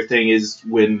and do their thing is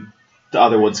when the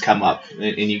other ones come up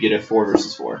and you get a 4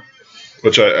 versus 4.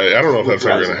 Which I don't know if that's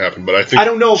ever going to happen, but I think I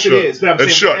don't know if should. it is, but I'm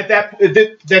It saying should.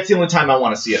 that's the only time I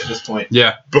want to see it at this point.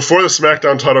 Yeah. Before the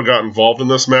SmackDown title got involved in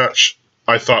this match,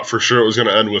 I thought for sure it was going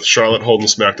to end with Charlotte holding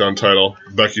the SmackDown title,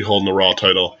 Becky holding the Raw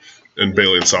title, and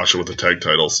Bailey and Sasha with the tag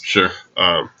titles. Sure.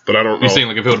 But I don't know. You're saying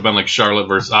like if it would have been like Charlotte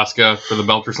versus Asuka for the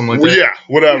belt or something like Well, that? yeah,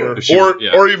 whatever. If she-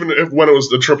 yeah. Or even if, when it was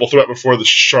the triple threat before the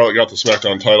Charlotte got the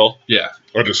SmackDown title, Yeah.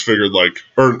 I just figured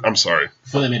I'm sorry.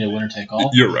 Before they made a winner take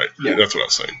all. You're right. Yeah. That's what I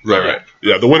was saying. Right.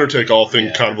 Yeah, the winner take all thing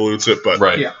Yeah. convolutes it, but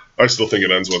Right. Yeah. I still think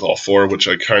it ends with all 4, which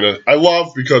I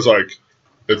love because like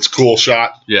it's a cool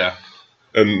shot. Yeah.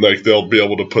 And like they'll be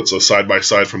able to put a side by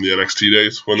side from the NXT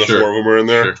days when the Sure. 4 of them are in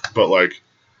there. Sure. But like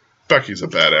Becky's a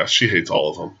badass. She hates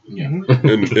all of them Yeah.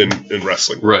 in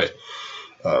wrestling. Right.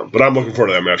 But I'm looking forward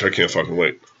to that match. I can't fucking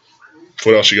wait.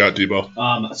 What else you got,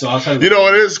 Debo? So I'll tell You know,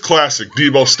 it is classic.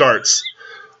 Debo starts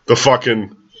the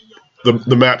fucking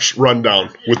the match rundown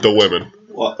with the women.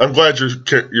 Well, I'm glad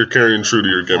you're carrying true to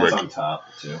your It's gimmick. on top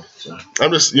too. So.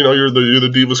 I'm just you're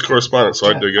the Divas correspondent, so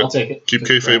I dig I'll it. take it. Keep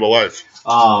Take it. kayfabe alive.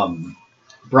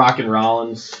 Brock and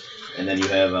Rollins, and then you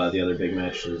have the other big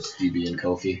match is DB and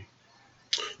Kofi.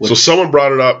 So someone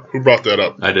brought it up. Who brought that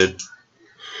up? I did.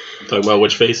 Talking about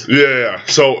which face? Yeah.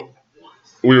 So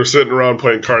we were sitting around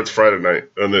playing cards Friday night,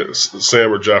 and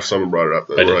Sam or Jeff, someone brought it up.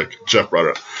 I did. Like Jeff brought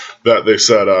it up. That they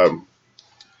said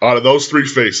out of those 3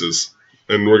 faces,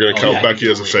 and we're going to count yeah,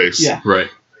 Becky as a face. Yeah. Right.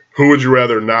 Who would you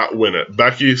rather not win it?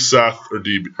 Becky, Seth, or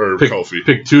Kofi?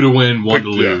 Pick 2 to win, 1 to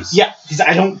Yeah. lose. yeah, because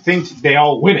I don't think they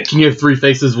all win it. Can you have 3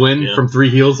 faces win Yeah. from 3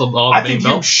 heels of all the I main think you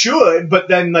belts? should, but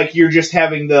then like you're just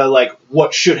having the like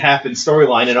what should happen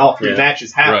storyline, and all 3 Yeah.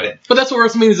 matches happen. Right. But that's what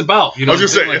WrestleMania is about. You know, I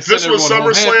was gonna say, like, if this send was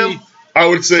everyone home SummerSlam, happy. I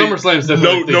would say SummerSlam is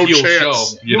definitely the no heel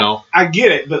chance. show. You know, I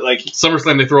get it, but like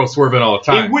SummerSlam they throw a swerve in all the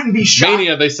time. it wouldn't be shock.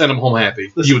 Mania they send them home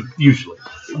happy. Listen. You would usually.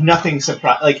 Nothing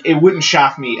surprise. Like it wouldn't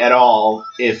shock me at all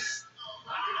if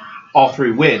all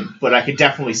 3 win, but I could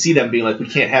definitely see them being like, we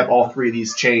can't have all 3 of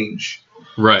these change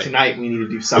Right. tonight. We need to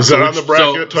do something. Is that on the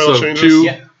bracket? Title changes? 2.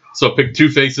 Yeah. So pick 2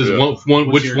 faces. Yeah. One. What's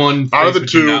Which yours? one Out of face the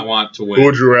would you 2, not want to Who win?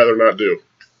 would you rather not do?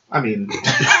 I mean,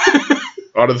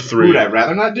 Out of the who 3. would I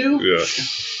rather not do? Yeah.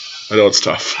 I know it's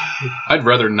tough. I'd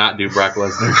rather not do Brock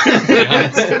Lesnar. To be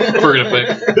honest. If we're gonna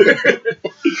pick.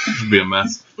 It'd be a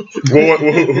mess. Well,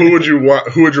 who would you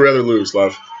want? Who would you rather lose,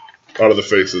 Lev? Out of the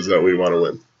faces that we want to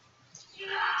win.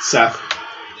 Seth.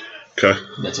 Okay.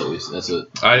 That's what.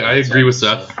 I agree with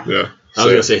Seth. Yeah. I was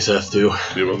going to say Seth, too.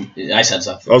 Debo. I said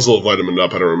Seth. I was a little vitamined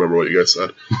up. I don't remember what you guys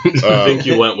said. I think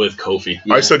you went with Kofi.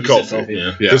 I said you Kofi. Yeah.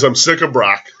 Yeah. Because I'm sick of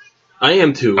Brock. I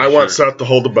am, too. I want Seth to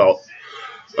hold the belt.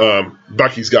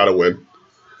 Becky's got to win.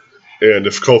 And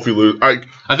if Kofi loses,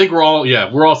 I think we're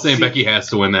all saying Becky has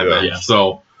to win that Yeah. match. Yeah.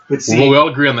 So But see, we all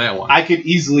agree on that one. I could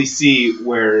easily see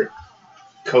where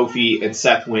Kofi and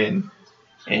Seth win.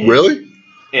 And, really?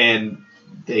 And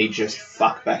they just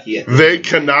fuck Becky at They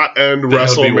cannot end That would be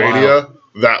WrestleMania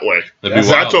that way. That'd be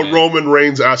That's wild, a man. Roman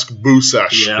Reigns-esque boo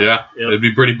sesh. Yeah. Yeah, it'd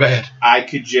be pretty bad. I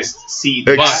could just see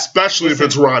Especially if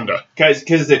it's Ronda. because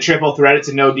it's a triple threat. It's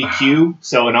a no DQ.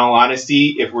 So in all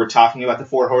honesty, if we're talking about the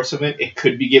Four Horsewomen, it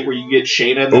could be where you get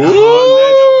Shayna and then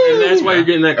Ooh. And that's why you're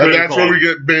getting that And credit that's call. where we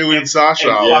get Bailey and Sasha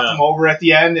and out. Yeah. fuck them over at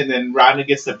the end, and then Ronda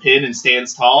gets the pin and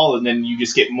stands tall, and then you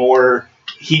just get more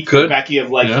heat Could. from Becky of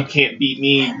like Yeah. you can't beat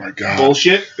me Oh my God.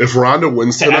 bullshit If Ronda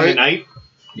wins to end the tonight, night.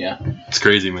 Yeah. It's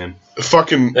crazy, man.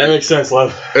 fucking, That makes sense,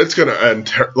 love. it's gonna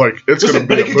end. It's Listen, gonna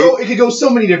but be it a could moot. go. It could go so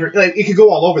many different. Like it could go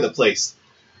all over the place.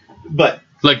 But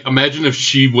Like, imagine if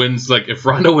she wins. Like, if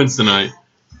Ronda wins tonight,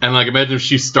 and like, imagine if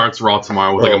she starts Raw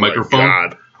tomorrow with like Oh a my microphone.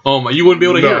 God. Oh my! You wouldn't be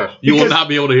able to No. hear her. You will Because- not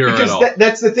be able to hear her at because all.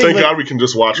 that's the thing. Thank like, God we can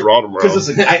just watch Raw tomorrow. Because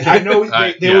listen, I know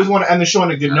they Yeah. always want to end the show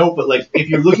on a good note, but like if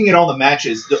you're looking at all the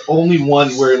matches, the only one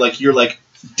where like you're like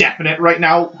definite right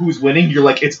now who's winning, you're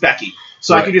like it's Becky.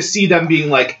 So I Right. could just see them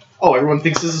being like, oh, everyone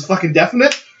thinks this is fucking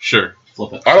definite. Sure.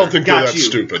 Flip it. I don't think they're Got that you.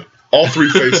 stupid. All three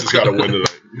faces got to win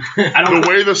tonight. I don't. The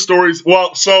way the stories.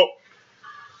 Well, so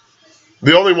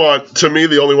the only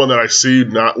one that I see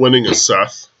not winning is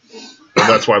Seth, and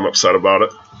that's why I'm upset about it.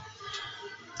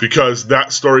 Because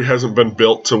that story hasn't been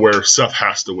built to where Seth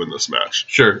has to win this match.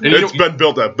 Sure. And you It's know, been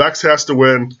built that Bex has to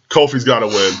win, Kofi's got to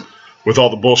win. With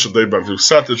all the bullshit they've been through,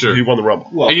 Seth Sure. he won the Rumble.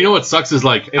 Well, and you know what sucks is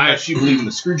like unless you believe in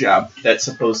the screw job that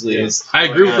supposedly is. I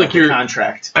agree with, like, the your-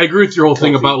 contract. I agree with your whole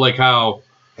thing Kofi. about like how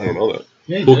I don't know that.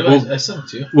 Yeah, you We'll- did. we'll- I sent it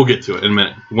to you. we'll get to it in a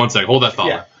minute. One second. Hold that thought.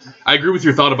 Yeah. I agree with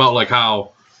your thought about like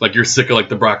how like you're sick of like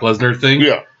the Brock Lesnar thing.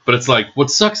 Yeah, But it's like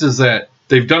what sucks is that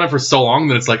they've done it for so long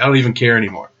that it's like I don't even care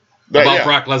anymore about yeah.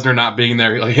 Brock Lesnar not being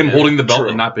there, like him holding the belt True.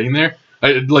 and not being there.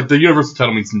 Like the Universal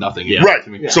title means nothing. Yeah. Right. To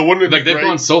me. Yeah. So wouldn't it Like be they've great?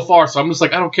 gone so far, so I'm just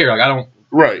like I don't care. Like I don't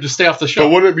Right. just stay off the show. But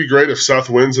wouldn't it be great if Seth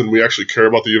wins and we actually care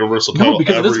about the Universal title? No,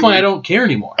 because at every this point I week? don't care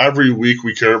anymore. Every week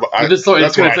we care about. At this point,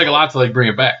 it's that's what going to I take a hope. lot to like bring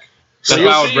it back. So That's you'll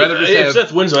why I would rather just if have.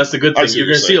 Seth wins, that's the good I thing. see You're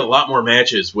what going to you're see a saying. lot more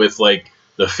matches with like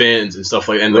the Finns and stuff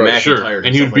like, and the Right, McIntyres. Sure,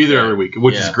 and he would stuff be like there that. every week,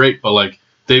 which is Yeah. great. But like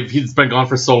he's been gone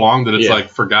for so long that it's Yeah. like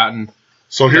forgotten.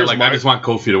 So That, here's like my. I just want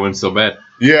Kofi to win so bad.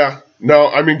 Yeah. No,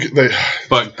 I mean they.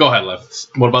 But go ahead, Lev.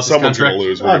 What about this Someone's contract? gonna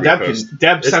lose. We're Oh, gonna Deb get pissed.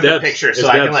 Deb sent Deb's. a picture, so It's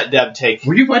I can Deb's. let Deb take.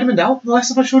 Were you vitamin out the last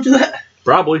time I showed you that?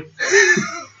 Probably.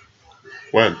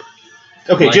 When?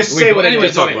 Okay, Like, just we- say what it anyway,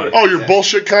 is. talk about it. Oh, your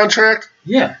bullshit contract?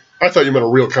 Yeah. I thought you meant a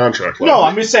real contract. No,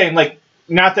 I'm just saying, like,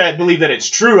 not that I believe that it's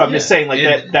true. I'm just Yeah. saying, like,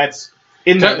 It- that's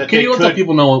in there. That Can they you let could,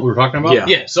 people know what we're talking about? Yeah.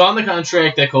 Yeah, so on the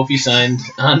contract that Kofi signed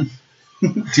on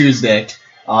Tuesday,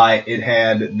 it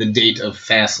had the date of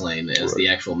Fastlane as the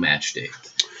actual match date.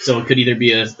 So it could either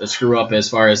be a screw up as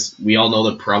far as we all know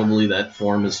that probably that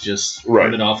form is just Right.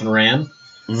 printed off and ran.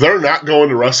 They're not going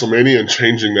to WrestleMania and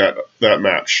changing that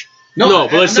match. No,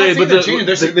 but let's say, but the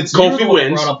Kofi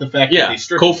wins. Brought up the fact that Yeah, they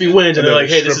stripped Kofi it. wins, and they're And like,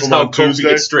 they "Hey, this strip is him how on Kofi Tuesday?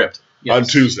 gets stripped." Yes. On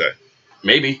Tuesday.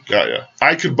 Maybe. Yeah.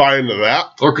 I could buy into that.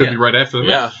 Or could Yeah. be right after the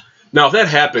Yeah. match. Now, if that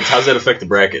happens, how does that affect the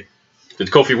bracket? Did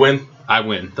Kofi win? I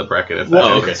win the bracket. If Well,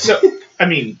 that Oh, okay. So, I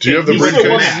mean, Do you have the he still briefcase?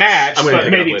 won the match, I'm gonna but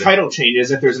pick it up maybe later. title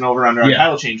changes if there's an over-under on Yeah.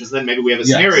 title changes. Then maybe we have a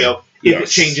Yes. scenario if it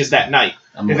Yes. changes that night.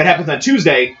 I'm- If it happens on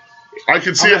Tuesday, I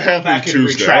could see I'm it gonna go happening back and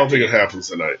Tuesday. I don't retract think it. it happens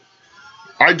tonight.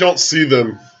 I don't see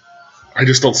them. I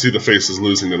just don't see the faces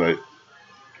losing tonight.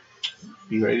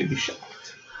 be ready to be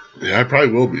shocked. Yeah, I probably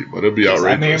will be, but it'll be I may or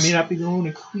outrageous. may not be going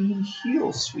to Queen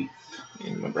Heel Sweep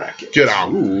in my bracket. Get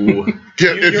out. Ooh. If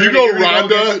You're you gonna- go you're gonna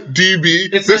go Ronda, DB,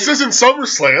 It's this like- isn't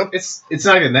SummerSlam. It's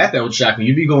not even that would shock me.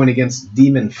 You'd be going against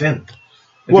Demon Finn.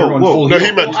 If Whoa, you're going whoa. full No, heel.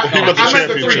 he meant the I'm at the three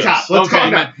championship. top. Let's okay,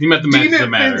 calm down. he meant the matches that Demon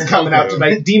matter. Finn's coming out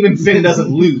tonight. Demon Finn doesn't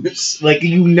lose. Like,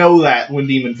 you know that when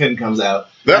Demon Finn comes out.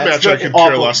 That That's match I the could care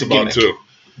awful less about gimmick. too.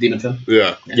 Demon Finn.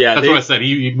 Yeah. Yeah, That's what I said.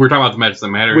 We're talking about the matches that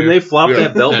matter. when here. they flop Yeah.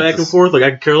 that belt That's back and just- forth, like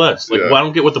I could care less. Like, Yeah. well, I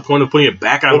don't get what the point of putting it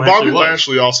back on Well, Bobby Lashley was.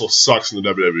 Lashley also sucks in the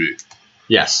WWE.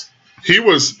 Yes. He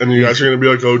was, and you guys are going to be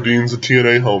like, "Oh, Dean's a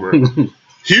TNA homer."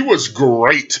 He was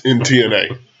great in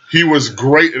TNA. He was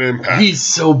great in Impact. He's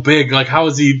so big. Like, how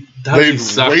is he? How does he They've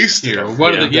suck wasted here? him.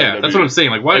 What? Yeah, Yeah, that's what I'm saying.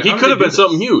 Like, why? Like, he how did could have they been do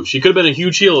something huge. He could have been a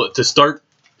huge heel to start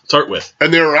with.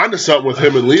 and they were onto something with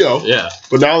him and Leo. Yeah.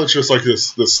 But now it's just like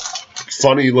this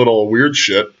funny little weird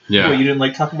shit. this? Yeah. Well, you didn't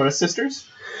like talking about his sisters?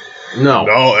 No.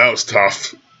 No, that was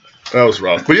tough. That was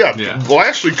rough. But yeah, Yeah.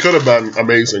 Lashley could have been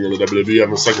amazing in the WWE on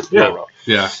the second Yeah. go around.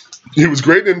 Yeah. He was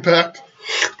great in Impact,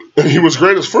 and he was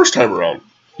great his first time around,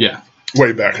 Yeah.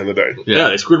 way back in the day. Yeah,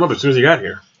 they screwed him up as soon as he got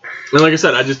here. And like I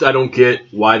said, I don't get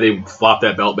why they flopped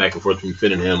that belt back and forth between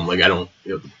Finn and him. Like, I don't.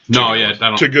 No. Yeah. I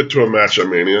don't. To get to a match at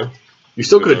Mania. You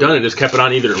still could have done it. Just kept it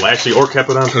on either Lashley or kept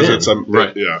it on Because Finn. it's a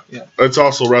Right. yeah. Yeah. It's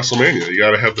also WrestleMania. You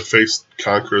got to have the face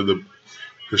conquer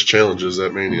his challenges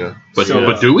at Mania. But So,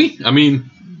 but do we? I mean,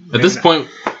 At this point,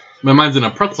 my mind's in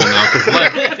a pretzel now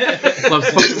because Lev's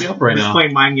fucking me up right Just now.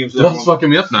 playing mind games with Lev's everyone. fucking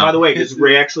me up now. By the way, does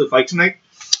Ray actually fight tonight?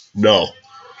 No.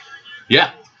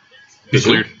 Yeah. He's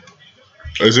cleared.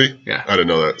 Is he? Yeah. I didn't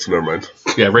know that, so never mind.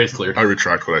 Yeah, Ray's cleared. I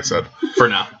retract what I said. For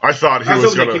now. I thought he I was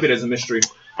was hoping to gonna. keep it as a mystery.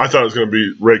 I thought it was gonna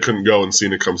be Ray couldn't go and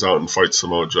Cena comes out and fights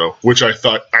Samoa Joe, which I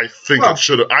think Well, it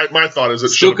should have. My thought is it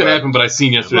Still should could have happen, but I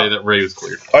seen yesterday that Ray was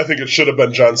cleared. I think it should have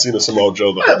been John Cena Samoa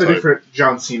Joe the I whole have a time different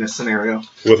John Cena scenario.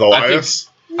 with Elias.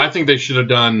 I think they should have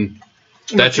done.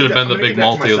 That should have been the big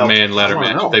multi-man ladder I wanna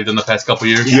match know. they've done the past couple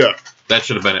years. Yeah, That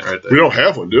should have been it right we there. don't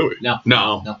have one, do we? No.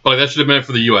 No. No. But like, that should have been it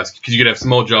for the U.S. because you could have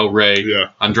Samoa Joe, Ray, Yeah.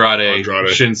 Andrade,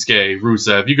 Shinsuke,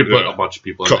 Rusev. You could put Yeah. a bunch of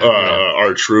people in there.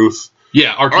 R-Truth.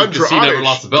 Yeah, R-Truth, because he never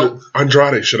lost the belt.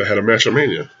 Andrade should have had a match at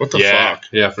Mania. What the Yeah, fuck?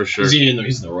 yeah, for sure. He's in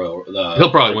the Royal. He'll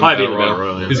probably win Probably the be Battle in the Royal. Battle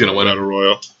Royal, He's gonna win it. Battle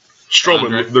Royal. Strowman.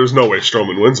 Andre? There's no way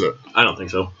Strowman wins it. I don't think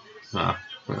so. I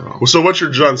don't know. Well, so what's your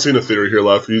John Cena theory here,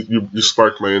 Lef? You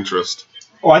sparked my interest.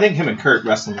 Oh, I think him and Kurt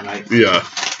wrestling tonight. Yeah.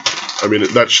 I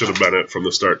mean, that should have been it from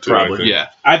the start, too. Probably.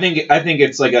 I think. Yeah, I think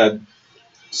it's like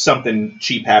something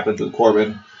cheap happens with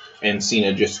Corbin, and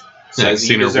Cena just says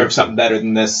you Cena deserve rips something better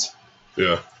than this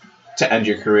Yeah. to end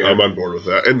your career. I'm on board with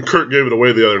that. And Kurt gave it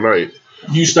away the other night.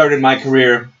 You started my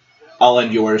career, I'll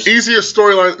end yours. Easiest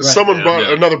storyline. Right. Someone Yeah. brought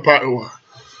Yeah. another what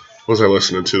was I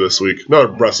listening to this week? Another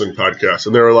wrestling podcast,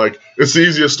 and they were like, "It's the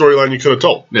easiest storyline you could have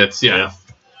told. it's Yeah.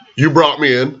 You brought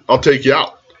me in, I'll take you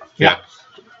out. yeah.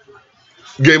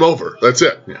 Game over. That's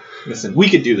it. Listen, we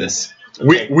could do this.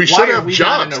 We Why should are have we not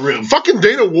jobs. in a room? Fucking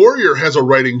Dana Warrior has a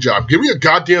writing job. Give me a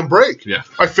goddamn break. Yeah.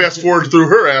 I fast forwarded through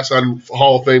her ass on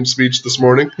Hall of Fame speech this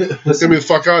morning. Get me the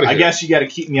fuck out of I here. guess you got to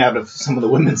keep me out of some of the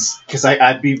women's because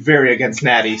I'd be very against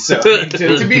Natty. So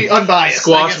to be unbiased,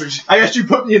 Squash. I guess you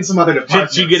put me in some other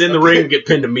department. She'd get in the ring and get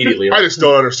pinned immediately. I just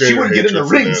don't understand. She your wouldn't get in the hatred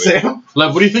for ring, Natty. Sam.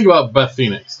 Lev, what do you think about Beth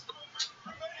Phoenix?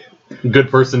 Good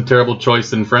person, terrible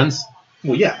choice in Friends.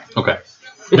 Well, yeah, Okay.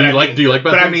 Do you like Beth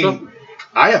but I Phoenix? mean,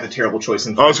 I have a terrible choice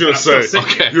in. I was gonna but I'm say still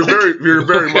sick. Okay. you're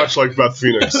very Okay. much like Beth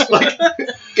Phoenix.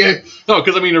 Okay. No,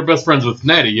 because I mean, you're best friends with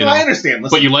Natty, you No, I know. understand.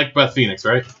 Listen, But you like Beth Phoenix,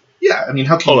 right? yeah, I mean,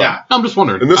 how can Hold you on. not? I'm just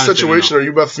wondering. In this I didn't situation, know. are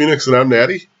you Beth Phoenix and I'm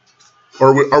Natty,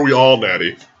 or are we all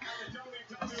Natty?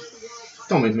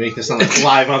 Don't make this sound like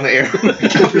live on the air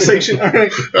conversation. All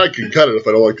right, I can cut it if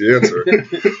I don't like the answer.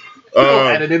 don't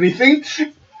edit anything.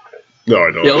 No,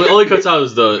 I don't. Yeah, only cuts out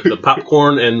is the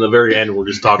popcorn and the very end. We're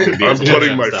just talking. I'm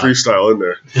putting my freestyle in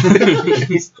there.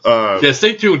 Yeah,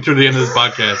 stay tuned to the end of this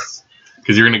podcast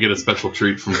because you're gonna get a special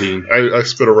treat from Dean. I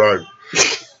spit a rhyme.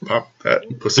 Pop that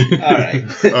pussy. All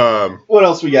right. What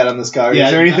else we got on this card? Yeah,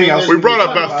 Is there anything I mean, else? We can brought up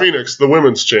talk Beth about? Phoenix, the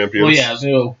women's champions. Well, yeah,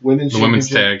 so women's The women's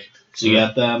championship. tag. So you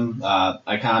got them,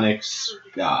 Iconics,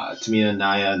 Tamina and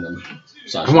Nia, and then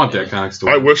Sasha. I want the Bailey. Iconics to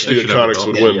I win. wish They the should have Iconics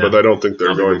would belt. win, Yeah. but I don't think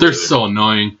they're going They're to. so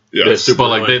annoying. Yeah. They're super But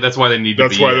like annoying. that's why they need to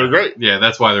That's be. why they're great. Yeah,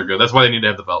 that's why they're good. That's why they need to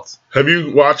have the belts. Have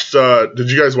you watched?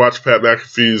 Did you guys watch Pat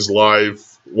McAfee's live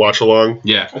watch along?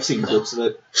 Yeah. I've seen clips of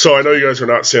it. So I know you guys are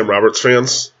not Sam Roberts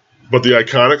fans, but the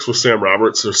Iconics with Sam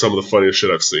Roberts are some of the funniest shit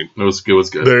I've seen. It was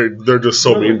good. They're just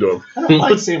so mean to him. I don't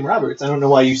like Sam Roberts. I don't know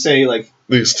why you say like.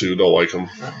 These two don't like him.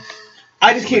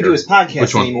 I just can't do his podcast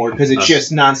Which one? anymore because it's Us.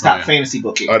 just nonstop Oh, yeah. fantasy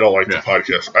booking. I don't like Yeah. the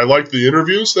podcast. I like the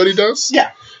interviews that he does. Yeah.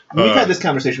 We've Uh, had this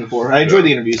conversation before. I enjoy yeah.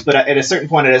 the interviews, but at a certain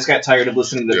point, I just got tired of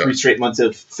listening to Yeah. 3 straight months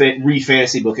of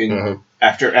fantasy booking Mhm.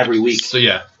 after every week. So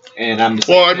yeah, And I'm just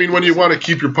Well, I mean, when you want to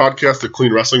keep your podcast a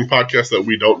clean wrestling podcast that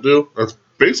we don't do, that's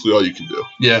basically all you can do.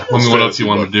 yeah. I mean, what else you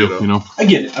want to do? You know. I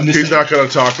get it. I'm just He's saying. not going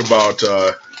to talk about,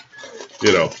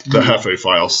 the Hefe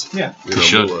files. Yeah. You He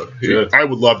should. I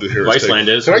would love to hear his take. Viceland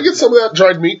is. Can I get some of that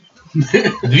dried meat?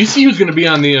 Did you see who's going to be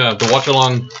on the watch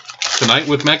along tonight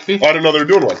with McAfee? Oh, I didn't know they were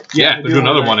doing one. Yeah, they're doing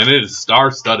another one, and it is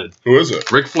star-studded. Who is it?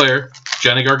 Ric Flair,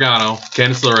 Johnny Gargano,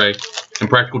 Candice LeRae, and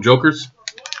Practical Jokers.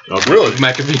 Really?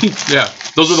 McAfee. Yeah,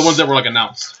 those are the ones that were like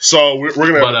announced. So we're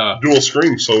going to But, have dual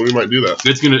screens, so we might do that.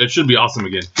 It should be awesome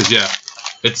again because yeah,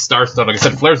 it's star-studded. Like I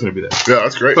said, Flair's going to be there. Yeah,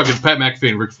 that's great. Fucking Pat McAfee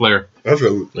and Ric Flair. That's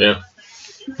really, Yeah.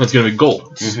 That's going to be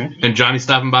gold. Mhm. And Johnny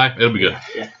stopping by, it'll be good.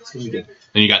 Yeah, it's going to be good.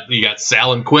 And you got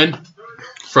Sal and Quinn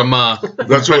from That's who it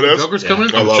Practical is? Jokers Yeah. coming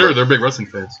in. I I'm love sure it. they're big wrestling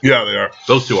fans. Yeah, they are.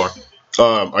 Those two are.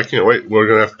 I can't wait. We're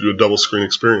going to have to do a double screen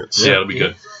experience. Yeah, it'll be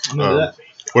good. I'm into that.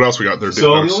 What else we got there,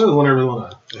 So Dennis? the only one I really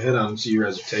want to hit on, see your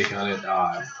guys' take on it.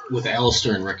 With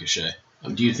Alistair and Ricochet.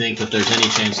 Do you think that there's any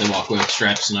chance they walk away with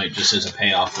straps tonight just as a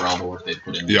payoff for all the work they've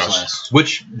put in Yes. this last?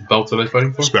 Which belts are they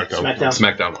fighting for? SmackDown.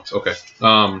 SmackDown. SmackDown ones. Okay.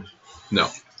 No.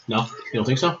 No? You don't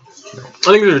think so?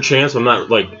 I think there's a chance. I'm not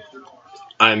like.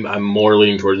 I'm more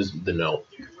leaning towards the no.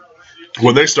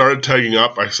 When they started tagging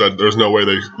up, I said, "There's no way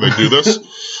they do this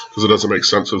because it doesn't make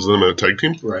sense as them in a tag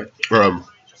team." Right.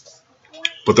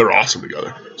 But they're awesome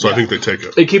together, so I think they take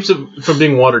it. It keeps it from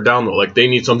being watered down though. Like they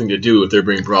need something to do if they're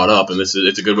being brought up, and it's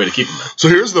a good way to keep them there. So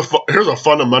here's a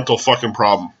fundamental fucking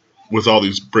problem with all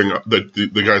these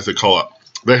the guys that call up.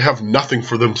 They have nothing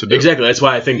for them to do. Exactly. That's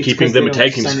why I think It's keeping 'cause them they in don't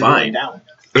tag team is send anyone fine. down.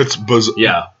 It's bizarre.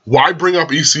 Yeah. Why bring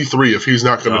up EC3 if he's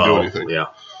not going to do anything? Yeah.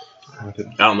 I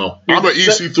don't know. I'm an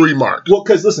EC3 mark. Well,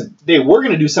 because listen, they were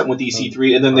going to do something with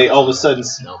EC3, and then they all of a sudden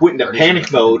went into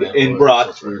panic mode and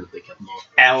brought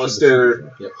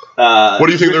Alistair. What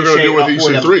do you think they're going to do with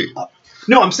EC3?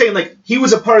 No, I'm saying like he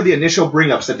was a part of the initial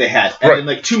bring-ups that they had, and Right. then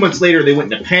like 2 months later they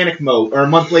went into panic mode, or a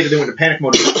month later they went into panic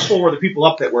mode. And put 4 other people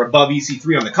up that were above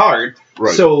EC3 on the card.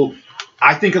 Right. So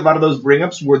I think a lot of those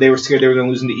bring-ups were they were scared they were going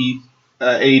to lose into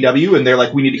AEW, and they're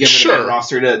like, we need to get them in Sure. the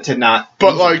roster to not.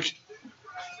 But like,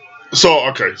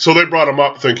 so they brought him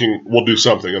up thinking we'll do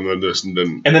something, and then this and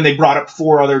then And then they brought up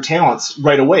 4 other talents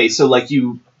right away. So like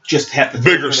you just have to throw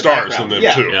them bigger in the stars than background. them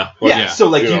Yeah. too. Yeah. Like, Yeah, so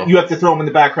like you know. you have to throw them in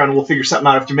the background, and we'll figure something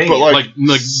out after Mania. But like,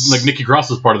 like Nikki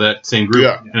Cross was part of that same group,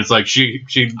 Yeah. and it's like she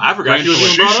I forgot ran she was for,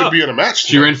 even she brought should up. be in a match.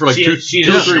 she ran for like She- two she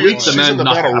or is. 3 weeks, She's and in then the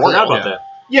nothing. Battle I forgot Royal. about that.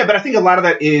 yeah, but I think a lot of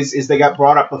that is they got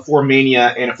brought up before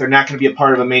Mania, and if they're not going to be a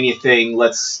part of a Mania thing,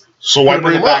 let's So put why them in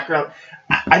bring the him up? background.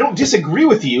 I don't disagree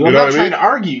with you. I'm know not what I trying mean? to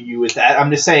argue you with that. I'm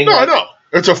just saying. No, I know.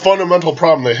 It's a fundamental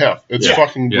problem they have. It's Yeah.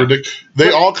 fucking Yeah. ridiculous.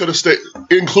 They all could have stayed,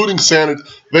 including Sanity.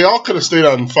 They all could have stayed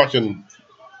on fucking.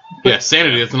 Yeah,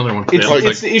 Sanity. That's another one. It's, Yeah,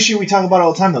 it's the issue we talk about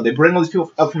all the time, though. They bring all these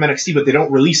people up from NXT, but they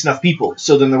don't release enough people.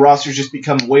 So then the rosters just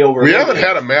become way over. We haven't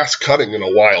had a mass cutting in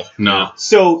a while. no.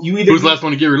 So you either Who's the last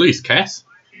one to get released? Cass.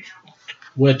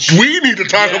 Which We need to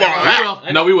talk Yeah, about We that.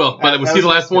 will. No, we will. But was that he the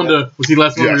was- last one to? Was he the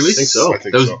last one Yes, released? I think so. I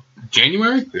think That was so.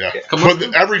 January. Yeah, Couple months but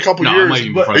ago? every couple No, it years, might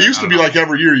even but before it that. used I to don't be know. like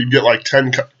every year you'd get like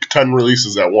 10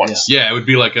 releases at once. Yeah, it would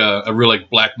be like a real like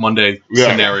Black Monday Yeah.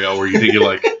 scenario where you think you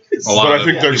like a lot But of I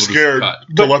think they're people just scared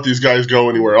cut. to let these guys go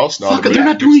anywhere else now. Fuck, they're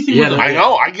not doing anything Yeah, with them. I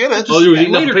know, I get it. Oh, he was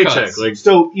eating up a later paycheck. cuts. Like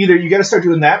So either you got to start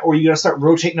doing that, or you got to start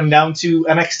rotating them down to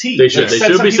NXT. They should. Like, They send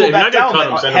should some be people saying, back "Not gonna down cut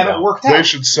 'em, that send 'em haven't down." worked They out.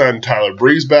 should send Tyler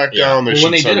Breeze back Yeah. down. They well, should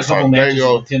when they send did a couple matches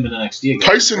Fandango. with him in NXT, again,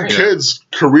 Tyson great. Kidd's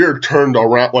career turned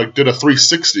around, like did a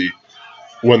 360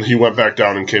 when he went back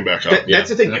down and came back up. That's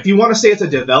the thing. If you want to say it's a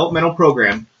developmental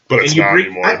program, But it's and you not bring,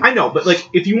 anymore. I know, but like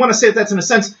if you want to say that's in a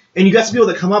sense, and you got some people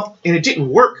that come up and it didn't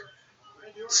work,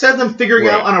 instead of them figuring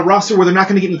Right. out on a roster where they're not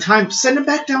going to get any time, send them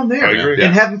back down there I agree.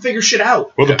 and have them figure shit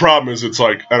out. Well, the problem is it's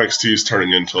like NXT is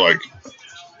turning into like,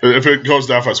 if it goes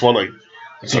to FS1, like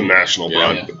it's a national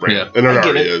brand, Yeah. and it I get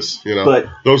already it. is. You know, But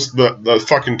the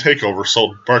fucking takeover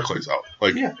sold Barclays out.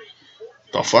 Like, Yeah.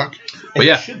 the fuck. But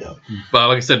yeah. it should, though. But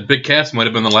like I said, Big Cass might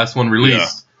have been the last one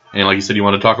released, and like you said, you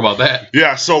want to talk about that.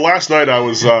 Yeah. So last night I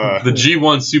was. The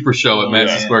G1 Super Show at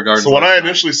Madison yeah. Square Garden. So when I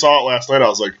initially saw it last night, I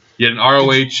was like, You had an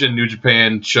ROH and New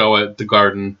Japan show at the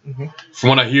Garden. Mhm. From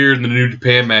what I hear, the New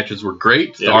Japan matches were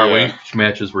great. The Yeah. ROH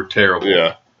matches were terrible.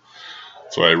 yeah.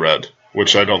 That's what I read,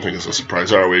 which I don't think is a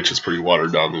surprise. ROH is pretty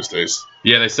watered down these days.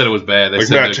 Yeah, they said it was bad. They Like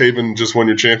said Matt Taven just won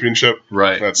your championship.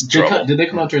 right That's Did, trouble. did they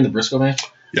come out during the Briscoe match?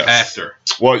 Yes. after.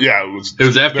 Well, yeah, it was. It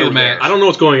was after they the were match. I don't know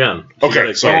what's going on.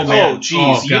 Okay, sorry. Oh, man. Oh, jeez,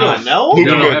 Oh, you gosh. don't know? Luke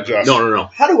No, and no, Ed, Josh. No.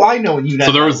 How do I know and you not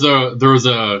So there know? was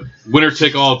a winner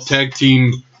take all tag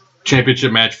team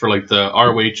championship match for like the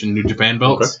ROH and New Japan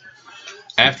belts.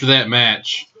 After that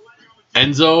match,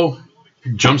 Enzo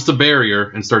jumps the barrier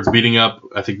and starts beating up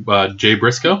I think Jay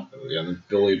Briscoe. Yeah, then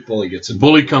Bully gets it.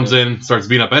 Bully comes in, starts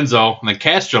beating up Enzo, and then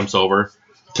Cass jumps over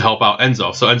to help out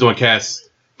Enzo. So Enzo and Cass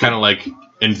kind of like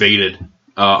invaded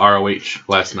ROH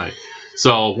last night.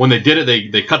 So when they did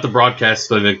it, they cut the broadcast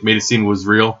so they made it seem it was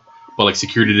real, but like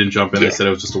security didn't jump in. Yeah. They said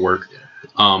it was just a work.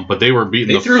 But they were beating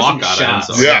They the threw fuck some out shots.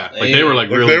 of Enzo. Yeah. Like they were like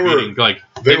Like, really they were- beating. Like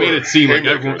they they made were it seem like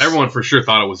haymakers. everyone for sure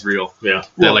thought it was real. Yeah.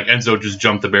 That like Enzo just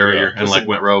jumped the barrier Yeah. and like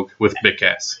went rogue with Big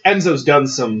Cass. Enzo's done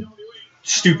some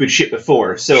stupid shit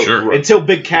before. So Sure. until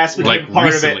Big Cass became Like a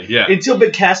part recently, of it, yeah. until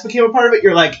Big Cass became a part of it,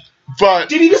 you're like, But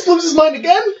did he just lose his mind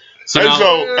again? So now,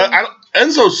 Enzo,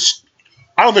 Enzo's.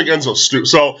 I don't think Enzo's stupid.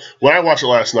 So when I watched it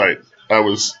last night, I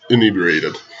was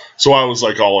inebriated. So I was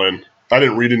like all in. I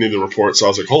didn't read any of the reports. So I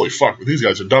was like, holy fuck, these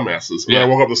guys are dumbasses. And then I Yeah.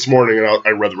 woke up this morning and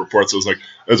I read the reports. I was like,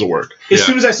 it's a work. As Yeah.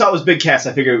 soon as I saw it was Big Cass,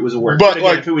 I figured it was a work. But, Again,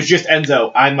 like- if it was just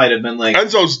Enzo, I might have been like,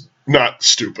 Enzo's not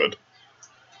stupid.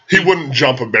 He wouldn't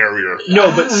jump a barrier.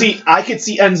 no. But see, I could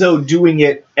see Enzo doing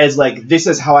it as like, this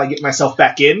is how I get myself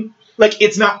back in. Like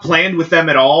it's not planned with them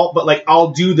at all, but like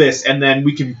I'll do this and then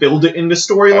we can build it into I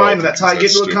storyline, don't and that's how think I get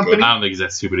that's to a stupid. company. I don't think he's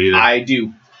that stupid either. I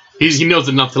do. He knows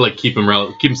enough to like keep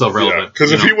himself Yeah, relevant.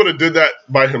 because you if know? he would have did that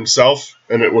by himself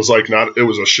and it was like not, it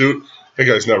was a shoot,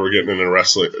 that guy's never getting into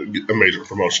wrestling, a major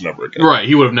promotion ever again. Right.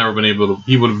 He would have never been able to.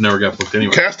 He would have never got booked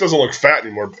anyway. Cass doesn't look fat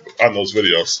anymore on those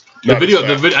videos. The Not video,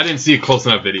 as fat. I didn't see a close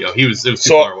enough video. It was too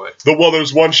So, far away.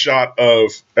 there's one shot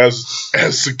of as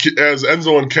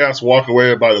Enzo and Cass walk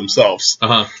away by themselves.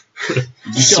 Uh huh.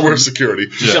 Swear security.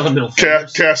 He's showing middle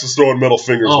fingers. Cass is throwing middle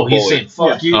fingers Oh, to he's Bully. saying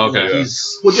fuck you. Okay. Like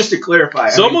he's Well, just to clarify,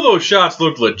 Some of those shots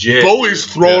looked legit. Bully's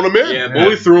throwing him in. Yeah,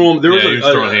 Bully threw him. There was Yeah, he was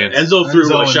throwing hands. Enzo threw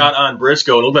Enzo a shot on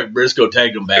Briscoe. It looked like Briscoe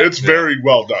tagged him back. It's very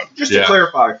well done. just Yeah. to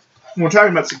clarify, when we're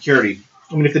talking about security,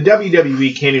 I mean, if the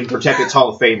WWE can't even protect its Hall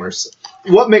of Famers,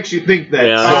 what makes you think that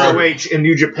Yeah. ROH and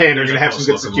New Japan are going to have some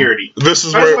good security? This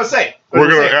is I was where going to say. we're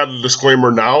going to add a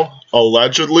disclaimer now.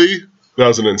 Allegedly, that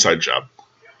was an inside job.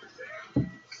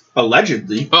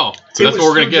 Allegedly. Oh, so that's what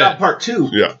we're gonna get. Part 2.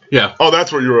 Yeah. Yeah. Oh,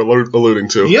 that's what you were alluding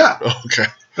to. Yeah, Okay.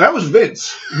 that was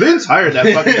Vince. Vince hired that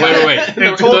fucking guy. Wait.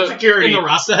 And told security, in the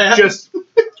Rasta hat. just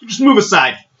move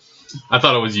aside. I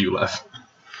thought it was you, Lev.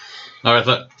 All right. I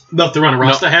thought Left to run a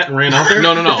Rasta hat and ran out there.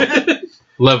 no.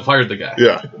 Lev fired the guy.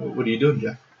 Yeah. What are you doing,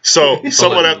 Jeff? So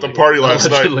someone at the party last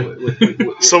night.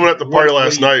 Allegedly. Someone at the party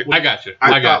last night. I got you.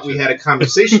 I I got thought we you. had a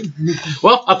conversation.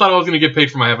 Well, I thought I was gonna get paid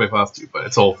for my halfway pass too, but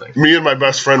it's a whole thing. Me and my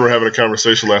best friend were having a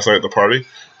conversation last night at the party,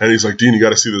 and he's like, "Dean, you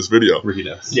got to see this video." Ricky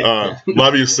does.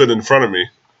 Levy is sitting in front of me,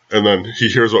 and then he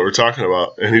hears what we're talking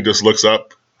about, and he just looks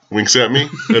up, winks at me,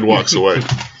 and walks away.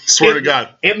 Swear to God.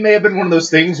 It may have been one of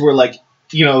those things where, like,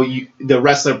 the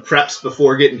wrestler preps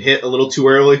before getting hit a little too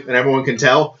early, and everyone can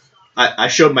tell. I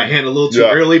showed my hand a little too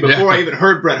Yeah. early before Yeah. I even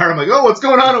heard Bret Hart. I'm like, oh, what's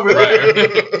going on over there?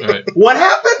 Right. What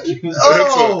happened?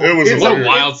 Oh, it was it's What a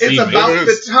wild It's scene, man. about It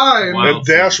the is. time. Wow. And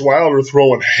Dash Wilder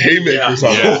throwing haymakers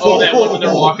on Yeah. him. Oh, that one when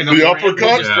they're walking up The ramp.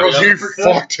 uppercut, Yeah. he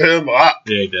fucked him up.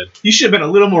 Yeah, he did. He should have been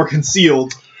a little more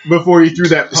concealed before he threw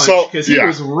that punch, So, because he yeah.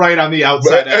 was right on the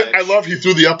outside But edge. I love he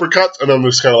threw the uppercut, and then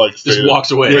just kind of like Just faded. walks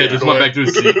away. Yeah, just went back to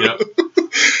his seat. Yeah.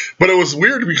 But it was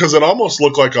weird because it almost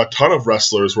looked like a ton of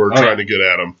wrestlers were trying to get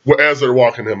at him as they're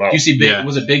walking him out. You see, Big, Yeah.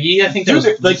 was it Big E? I think that Dude,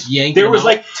 was like, just yanking there him was out.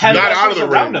 like 10 Not out of wrestlers the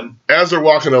around ring. him. As they're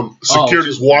walking him,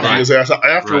 security's walking right. his ass out.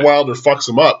 After Right. Wilder fucks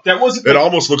him up, That wasn't. it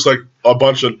almost looks like a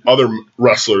bunch of other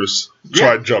wrestlers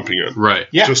tried jumping in Right.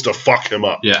 Yeah. just to fuck him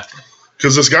up. Yeah.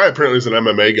 Because this guy apparently is an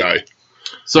MMA guy.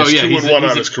 So He's yeah, 2-1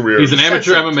 on his career. He's an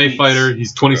amateur Sent some MMA tweets. fighter.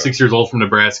 He's 26 years old from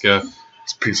Nebraska.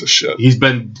 He's a piece of shit. He's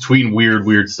been tweeting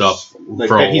weird stuff Like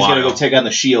for that a he's while. going to go take on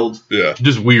the Shield. Yeah.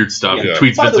 Just weird stuff. Yeah.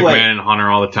 Tweets By Vince the way- McMahon and Hunter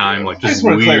all the time. Like I just just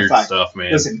wanna weird clarify. stuff,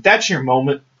 man. Listen, that's your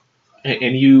moment,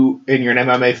 and you're an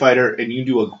MMA fighter, and you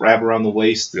do a grab around the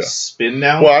waist Yeah. spin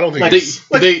down. Well, I don't think Like, he's,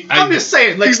 I'm just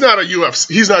saying, like, he's not a UFC.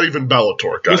 He's not even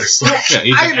Bellator, guys. Yeah,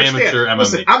 he's I an understand. amateur MMA.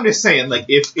 Listen, I'm just saying, like,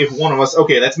 if one of us,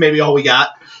 okay, that's maybe all we got.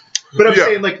 But I'm Yeah.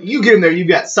 saying, like, you get in there, you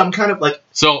got some kind of, like,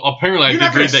 So apparently, I You're did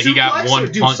not gonna read that he got suplex or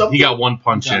one do punch. He something? got one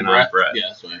punch in on Brett. Yeah,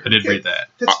 that's right. I did read that.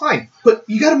 that's fine. But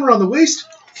you got him around the waist.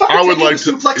 Fucking I would take him like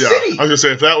to. Suplex Yeah, City. I was gonna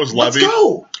say if that was Let's Levy,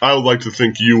 go. I would like to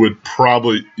think you would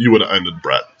have ended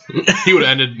Brett. He would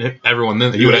have ended everyone.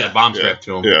 Then he would have had a bomb strap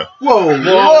to him, Yeah.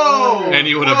 Whoa. and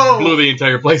he would have blew the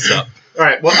entire place up. All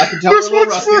right, well, I can tell we're a This little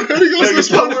one's rusty. for. He goes. I can This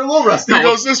tell one. we're a little rusty. He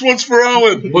goes. This one's for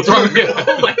Owen. What's wrong with you?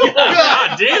 Oh my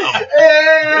god, damn.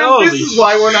 And Holy this is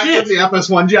why we're not shit. getting the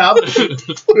FS1 job.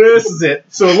 This is it.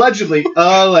 So allegedly.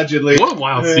 What a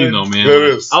wild scene, though, man. It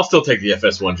is. I'll still take the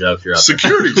FS1 job if you're out there.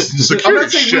 Security. I'm not Security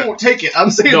saying shit. we won't take it.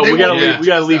 I'm saying No, they we gotta won't. Yeah. leave. We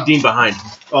gotta leave Dean behind.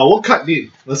 Oh, we'll cut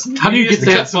Dean. Listen. How do you get Dean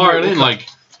is that the far cut. in? Like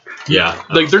Yeah.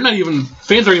 they're not even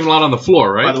fans aren't even allowed on the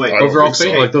floor, right? By the way, I those don't are all think so.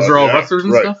 fans. Like those are all Yeah, wrestlers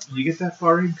and right. stuff. you get that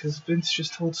far in because Vince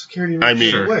just told security. I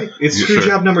mean- right away. It's Yeah, screw sure.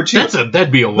 job number 2.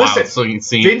 That'd be a wild Listen,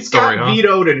 scene Vince story, got huh?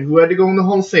 vetoed, and who had to go in the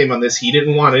Hall of Fame on this? He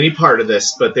didn't want any part of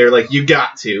this, but they're like, "You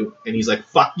got to," and he's like,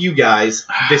 "Fuck you guys.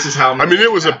 This is how." I'm I mean,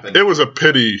 it was happen. a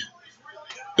pity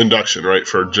induction, right,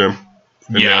 for Jim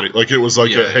and Yeah. Natty. Like it was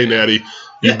like, Yeah, hey, yeah. Natty,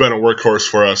 Yeah. you've been a workhorse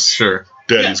for us. Sure.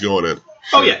 Daddy's going in.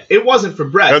 Oh yeah, it wasn't for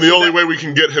Brett. And the So only that- way we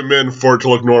can get him in for it to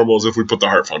look normal is if we put the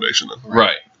Heart Foundation in.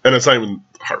 Right. And it's not even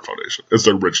Heart Foundation. It's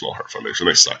the original Heart Foundation.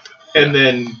 They sucked. And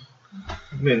then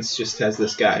Vince just has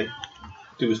this guy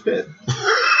do his bit.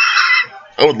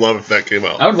 I would love if that came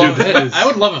out. I would love. Dude, that is- I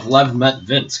would love if Lev met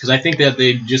Vince because I think that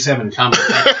they just have in common.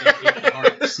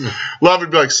 Love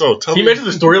would be like, so tell Can you me. imagine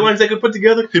the storylines they could put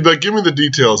together? He'd be like, give me the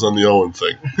details on the Owen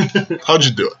thing. How'd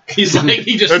you do it? He's like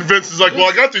he just. And Vince is like, well,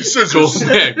 I got these Cool. scissors.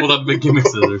 Yeah, pulled up big gimmick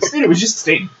scissors. Dude, it was just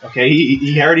Sting. Okay,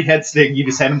 he already had Sting. You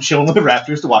just had him chilling with the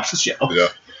Raptors to watch the show. Yeah.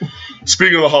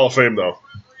 Speaking of the Hall of Fame, though,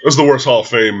 it was the worst Hall of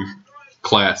Fame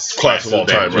Class. class of all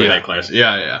time, right? Yeah. That class.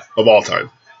 Yeah. Of all time.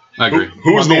 I Who, agree.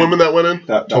 who was the Man. woman that went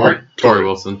in? Tori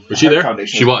Wilson. Was she there?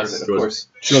 Foundation She part was. of it, of course.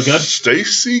 She look good.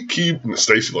 Stacy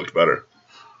Stacy looked better.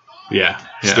 Yeah.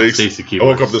 Stacey Keebler. I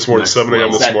woke up this morning, 7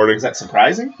 a.m. this morning, Is that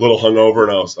surprising? a little hungover,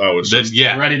 and I was just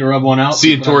Ready to rub one out.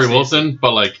 Seeing Put on Tori Stacey. Wilson,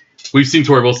 but like we've seen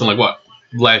Tori Wilson like what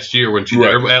last year when she did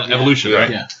Evolution, Yeah.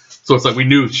 right? Yeah. So it's like we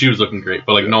knew she was looking great,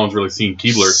 but like no one's really seen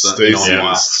Keebler. Stacey in a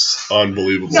while. is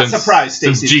unbelievable. Not surprised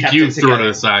Since Stacey's kept GQ it threw her to together.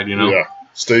 the side, you know. Yeah,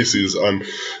 Stacey's on,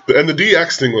 and the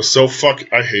DX thing was so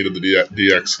I hated the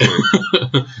DX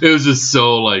thing. It was just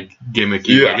so like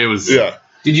gimmicky. Yeah, Like, it was. yeah,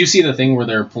 Did you see the thing where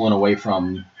they're pulling away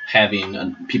from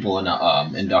having people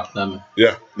induct them?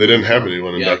 yeah. They didn't have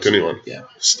anyone induct anyone. Yeah.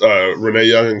 Renee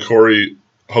Young and Corey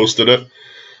hosted it,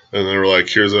 and they were like,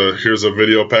 "Here's a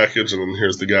video package, and then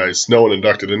here's the guys." No one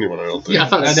inducted anyone, I don't think. Yeah, I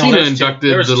thought I know, Cena there's two-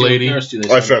 inducted there's the two- lady. there's two they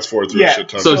I said. fast forward through Yeah, a shit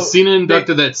ton. So So Cena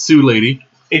inducted that Sue lady,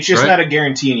 It's just Right? not a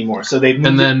guarantee anymore. So they've moved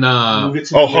and then moved it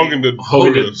to the ring. Hogan did.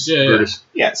 Hogan. Brutus. Yeah, yeah. Brutus.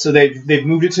 Yeah, so they've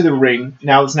moved it to the ring.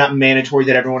 Now it's not mandatory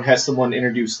that everyone has someone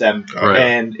introduce them, Right.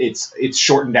 and it's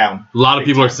shortened down. A lot of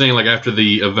people are saying like after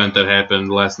the event that happened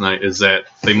last night is that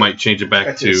they might change it back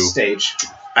At to this stage.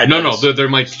 no, they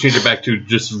might change it back to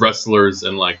just wrestlers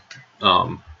and like how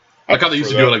they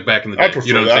used to do it like back in the I day. prefer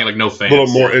You know what I'm that. saying? Like no A fans. little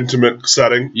more intimate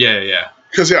setting. Yeah.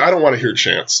 Because I don't want to hear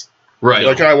chants. Right.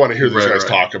 Like I want to hear these Right, guys right.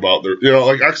 talk about their,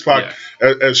 like X-Pac,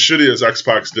 as shitty as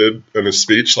X-Pac did in his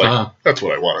speech. Like Uh-huh. that's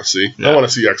what I want to see. Yeah. I want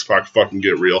to see X-Pac fucking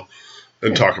get real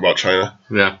and talk about China.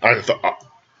 Yeah. I thought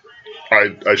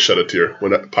I shed a tear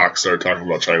when Pac started talking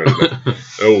about China today.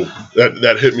 Oh,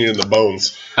 that hit me in the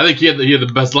bones. I think he had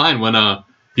the best line when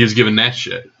he was giving Nash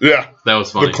shit. Yeah, That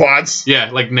was funny. the quads.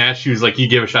 Yeah, like Nash, he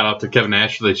gave a shout out to Kevin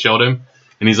Nash. They showed him,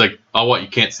 and he's like, "Oh, what? You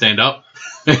can't stand up?"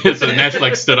 So Nash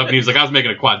like stood up, and he was like, "I was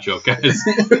making a quad joke, guys."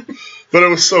 But it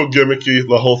was so gimmicky,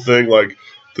 the whole thing, like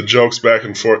the jokes back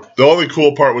and forth. The only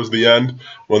cool part was the end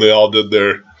when they all did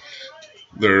their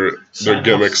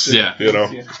gimmicks. Yeah.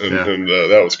 and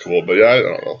that was cool. But yeah, I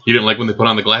don't know. You didn't like when they put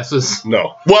on the glasses,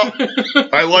 No, well,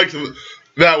 I liked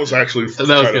that. Was actually That was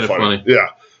kinda kinda funny. Yeah,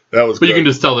 that was. but you good. can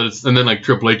just tell that it's. And then like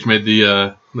Triple H made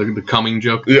the coming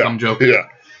joke, yeah, cum joke. yeah.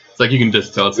 It's like you can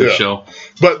just tell it's a Yeah. show.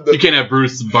 But You can't have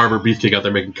Bruce Barber Beefcake out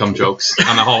there making cum jokes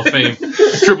on the Hall of Fame.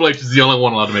 Triple H is the only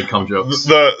one allowed to make cum jokes.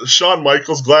 the Shawn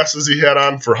Michaels glasses he had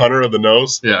on for Hunter of the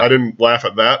Nose, Yeah. I didn't laugh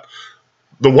at that.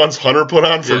 The ones Hunter put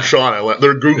on for Yeah. Shawn, I laughed.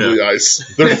 They're googly eyes.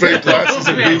 They're fake glasses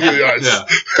and googly eyes. Yeah.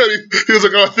 And he was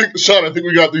like, "Oh, I think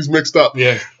we got these mixed up."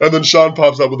 Yeah. And then Shawn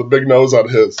pops up with a big nose on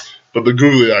his, but the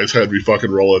googly eyes had me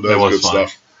fucking rolling. That That was was good fun.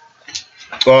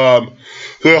 stuff.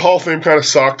 The Hall of Fame kind of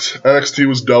sucked. NXT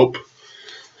was dope.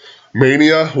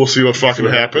 Mania, we'll see what fucking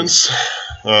happens.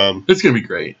 It's going to be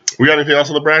great. We got anything else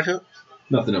on the bracket?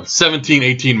 Nothing else. 17,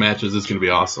 18 matches. It's going to be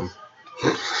awesome.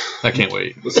 I can't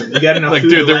wait. Listen, you got enough Like, food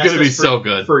dude, to they're last going to be us so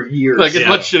good. for years. Like, as Yeah.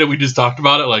 much shit that we just talked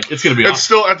about it, like, it's going to be It's awesome.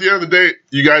 still, at the end of the day,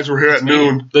 you guys were here at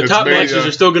noon. The It's top Mania. matches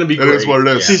are still going to be It great. is what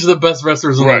it is. These are the best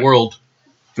wrestlers in Right. the world,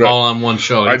 Right. all on one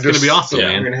show. I It's going to just- be awesome, yeah.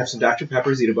 We're man. gonna have some Dr.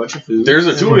 Peppers, eat a bunch of food. There's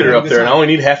a and 2 we're gonna liter have up a there, good and I time. only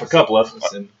need half a cup left.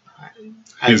 Listen,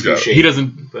 I He's got it. appreciate He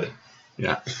doesn't. but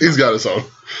He's got his own.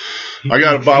 I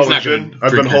got a bottle not of gin. gonna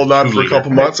I've been drink holding that on for a 2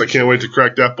 couple liter. months. I can't wait to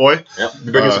crack that boy. Yep.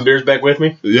 You bringing some beers back with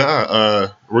me? Yeah,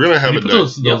 we're gonna have Did it you put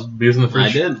next. those beers in the fridge?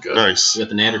 I did. Good. Nice, We got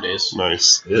the Natter days.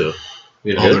 nice. Yeah.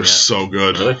 We had Oh, a they're good so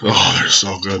good. Really? Oh, they're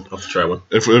so good. I'll have to try one.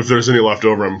 If there's any left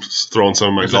over, I'm throwing some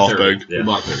in my It's a golf 30. bag Yeah. We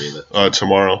bought 30 of it.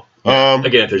 tomorrow.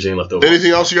 Again, if there's any left over.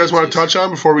 Anything else you guys want to touch on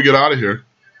before we get out of here?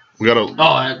 We gotta.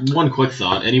 Oh, one quick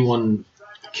thought. Anyone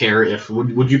care if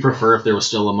would you prefer if there was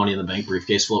still a Money in the Bank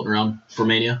briefcase floating around for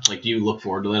Mania? Like, do you look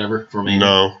forward to that ever for Mania?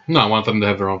 No. No, I want them to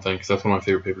have their own thing because that's one of my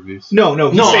favorite pay-per-views. No,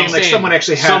 he's No, saying I'm like saying someone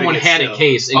actually had someone it had still. a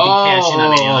case and could cash in on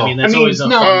Mania. I mean, that's I mean, always a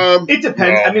no. It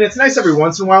depends. No. I mean, it's nice every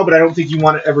once in a while, but I don't think you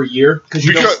want it every year because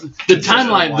you Because don't. The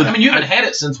timeline. I mean, you haven't had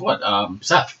it since what?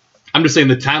 Seth. I'm just saying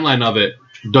the timeline of it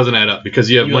doesn't add up because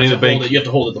you have Money in the Bank. You have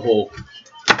to hold it the whole.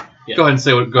 Yeah. Go ahead and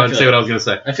say what. Go ahead and say what I was gonna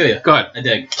say. I feel you. Go ahead. I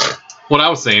dig. What I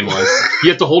was saying was you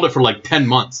have to hold it for like 10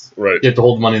 months. right. You have to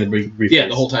hold Money in the Briefcase. Yeah,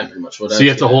 the whole time pretty much. So you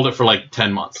have to hold it for like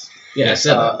 10 months. Yeah, I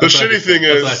said that. The That's what I shitty thing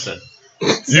said. That's what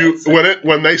I is, said.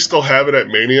 when they still have it at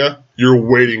Mania, you're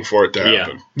waiting for it to Yeah.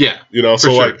 happen. Yeah, You know, so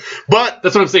For sure. like, but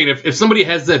that's what I'm saying. If somebody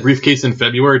has that briefcase in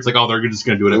February, it's like, oh, they're just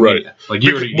gonna do it at Right. Mania. Like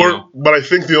you already, we're, but I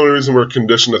think the only reason we're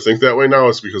conditioned to think that way now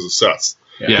is because of Seth's.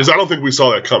 Yeah. Because I don't think we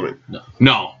saw that coming.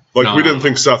 no, Like no, we no, didn't no.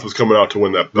 think Seth was coming out to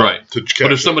win that belt. Right. To catch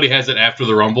But if it. somebody has it after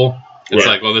the Rumble, it's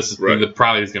Right. like, well, this is Right. that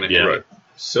probably is gonna Yeah. hit. Right.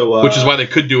 So, Which is why they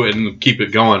could do it and keep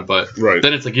it going, but Right.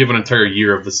 then it's like you have an entire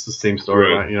year of this the same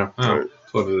story. Right. You know, Right.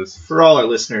 that's what it is. for all our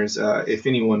listeners, if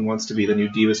anyone wants to be the new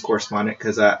Divas correspondent,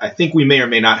 because I think we may or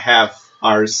may not have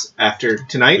ours after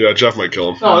tonight. Yeah, Jeff might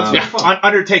kill him. Oh, it's fun.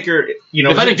 Undertaker, If I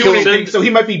doesn't didn't do kill anything, him- so he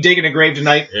might be digging a grave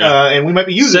tonight, Yeah. and we might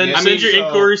be using it. Send your So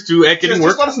inquiries to at Getting just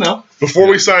Work. let us know. Before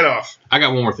we sign off, I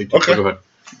got one more thing. Too. Okay. Go ahead.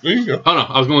 there you go. Oh no,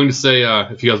 I was going to say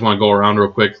if you guys want to go around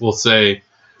real quick, we'll say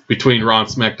between Raw and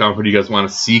SmackDown, who do you guys want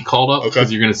to see called up? Okay.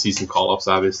 Because you're going to see some call ups,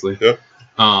 obviously. Yeah.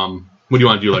 What do you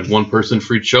want to do? Like one person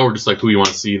for each show, or just like who you want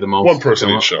to see the most? One person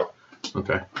come each show. up?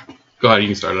 Okay. Go ahead. You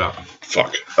can start it out.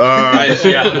 Fuck. I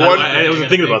One- wasn't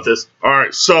thinking about this. All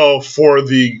right, so for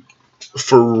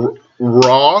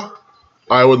Raw,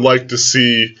 I would like to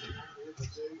see.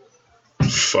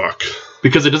 Fuck.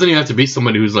 Because it doesn't even have to be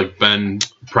somebody who's like been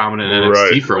prominent in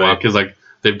NXT Right, for a while. right. Because like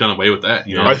they've done away with that.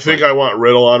 You know. I It's think like, I want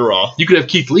Riddle on Raw. you could have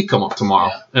Keith Lee come up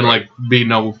tomorrow and like be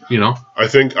I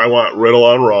think I want Riddle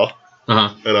on Raw,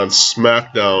 Uh-huh. and on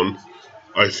SmackDown,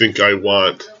 I think I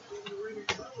want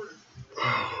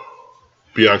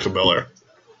Bianca Belair.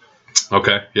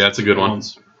 Okay. Yeah, that's a good one.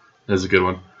 That's a good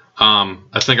one.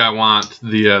 I think I want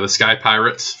the Sky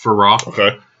Pirates for Raw,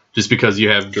 Okay, just because you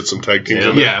have get some tag teams. Yeah.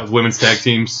 in there. yeah women's tag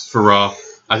teams for Raw.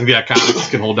 I think the Iconics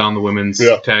can hold down the women's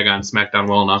Yeah. tag on SmackDown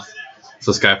well enough.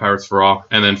 So Sky Pirates for Raw,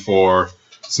 and then for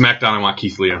SmackDown, I want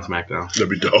Keith Lee on SmackDown. That'd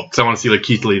be dope. Because I want to see like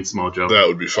Keith Lee and Samoa Joe. That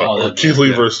would be fun. Oh, Or that'd be- Keith Lee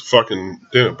yeah. versus fucking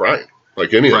Daniel Bryan.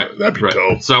 Like any of Right, it. That'd be right.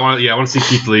 dope. So I want to see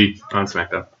Keith Lee on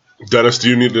SmackDown. Dennis, do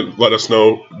you need to let us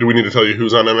know? Do we need to tell you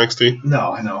who's on NXT?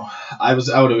 No, I know. I would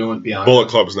have went Bianca Bullet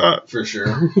Club's not. for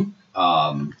sure.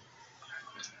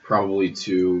 Probably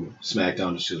to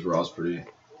SmackDown just because Raw's pretty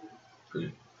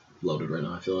loaded right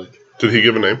now. I feel like. Did he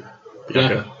give a name?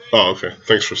 Yeah. Oh, okay.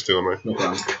 Thanks for stealing mine. No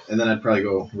problem. And then I'd probably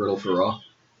go Riddle for Raw.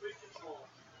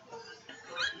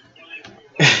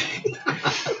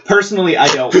 Personally, I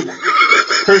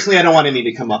don't want any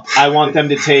to come up. I want them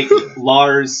to take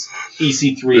Lars,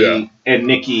 EC3, Yeah. and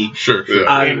Nikki Sure.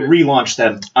 Yeah. and relaunch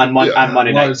them on Monday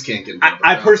night. Lars can't get.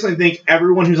 I personally think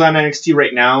everyone who's on NXT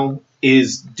right now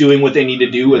is doing what they need to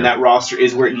do, and that roster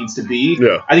is where it needs to be.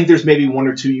 Yeah. I think there's maybe one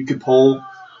or two you could pull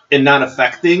and not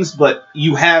affect things, but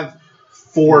you have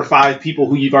 4 or 5 people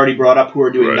who you've already brought up who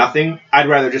are doing Right. nothing. I'd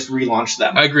rather just relaunch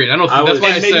them. I agree. I don't. I That's was- why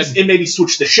I and maybe, said. and maybe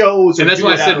switch the shows. Or And that's do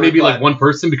why I said whatever, maybe but- like one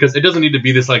person, because it doesn't need to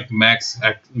be this like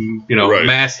Right.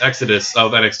 mass exodus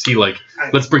of NXT. Like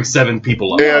let's bring 7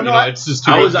 people up. And- It's just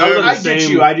too. I was I on the get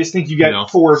same- you. I just think you got You know.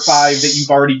 4 or 5 that you've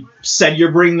already said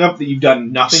you're bringing up that you've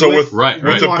done nothing So with. Right,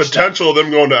 with the Relaunch them. potential of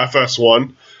them going to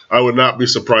FS1, I would not be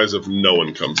surprised if no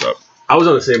one comes up. I was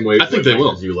on the same wave. I think they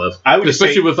will. as you, Lev. I would just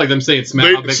especially say, with like them saying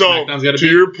They, how big so, SmackDown's got to to be.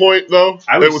 your point, though,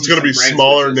 I would it's see going to be some brand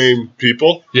smaller switches. name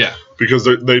people Yeah, because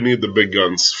they need the big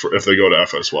guns for if they go to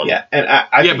FS1. yeah, and I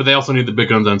yeah, think, but they also need the big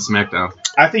guns on Smackdown.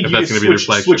 I think if you that's just gonna be their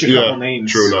switch a flagship. couple Yeah,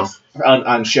 names true enough.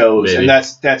 on shows, Maybe. and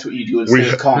that's what you do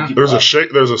instead of calling people There's a up.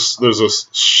 shake. There's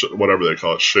a whatever they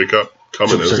call it, shake up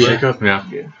coming. Superstar Isn't it? shakeup? Yeah,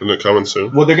 Isn't it coming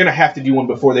soon? Well, they're going to have to do one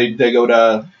before they go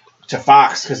to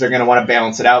Fox because they're going to want to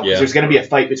balance it out. 'Cause Yeah. there's going to be a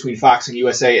fight between Fox and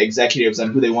USA executives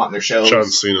on who they want in their shows. John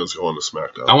Cena's going to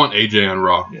SmackDown. I want AJ on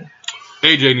Raw. Yeah.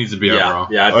 AJ needs to be on Raw,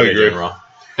 Yeah, I I think agree. AJ Raw.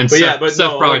 and But Seth, yeah, but Seth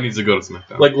no, probably like- needs to go to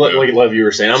SmackDown. Like Lev, you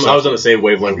were saying, I was on the same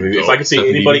wavelength. If I could see Seth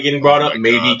anybody Rollins. getting brought Oh up, my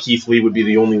maybe God. Keith Lee would be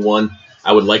the only one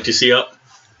I would like to see up.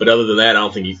 But other than that, I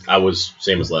don't think I was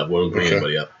same as Lev. Wouldn't bring Okay.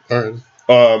 anybody up. All right.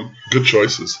 Good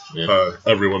choices. Yeah.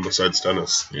 Everyone besides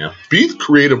Dennis. Yeah. Be the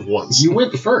creative ones. You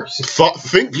went first.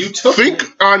 Think You took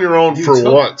on your own You for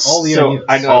took once. all the- So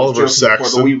I know Oliver I was joking before,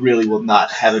 Saxon. but we really will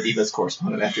not have a Divas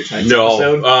correspondent after tonight's No,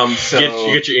 episode. So-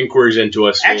 get your inquiries into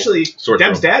us. We'll Actually, sort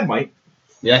Deb's through 'em. dad might.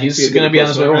 Yeah, he's Be a going to good be on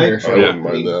his way over person, here. I right? Yeah. wouldn't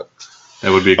mind that.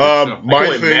 That would be a good show. I My can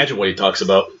only thing, imagine what he talks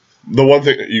about. the one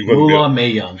thing you wouldn't be Moolah able,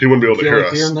 Mayon. he wouldn't be able to Feel hear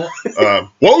like us. hearing that?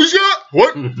 What was that?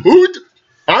 What? Who?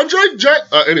 Andre?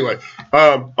 Anyway,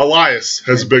 Elias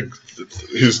has big.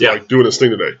 He's Yeah. like doing his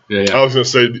thing today. Yeah, yeah. I was gonna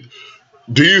say,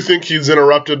 do you think he's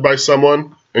interrupted by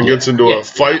someone and gets into Yeah. a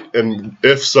fight? And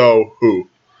if so, who?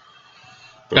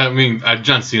 I mean,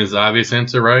 John Cena's the obvious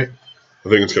answer, right? I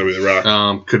think it's gonna be The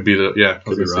Rock. Could be the yeah.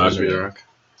 Could be I was gonna Rock, say The yeah. Rock.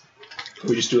 Are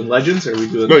we just doing legends, or are we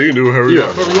doing No, you can do whoever you Yeah,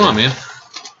 want. whatever you want, man.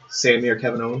 Sammy or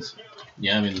Kevin Owens?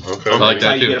 Yeah, I mean, Okay. I like That's how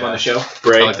that you too. get him on the show.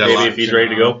 Bray, I like that a maybe lot. if he's ready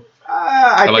to go.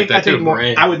 I like think that think too. more.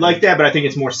 Bray. I would like that, but I think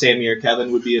it's more Sammy or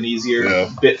Kevin would be an easier Yeah.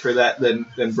 bit for that than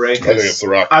Bray. I think it's The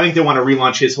Rock. I think they want to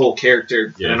relaunch his whole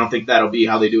character, Yeah. and I don't think that'll be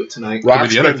how they do it tonight. Could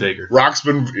be The Undertaker. Rock's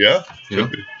been yeah. You know?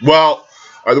 Could be. Well,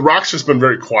 The Rock's just been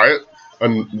very quiet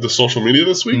on the social media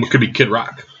this week. Could be Kid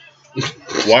Rock.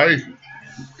 Why?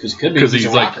 because it could be 'Cause he's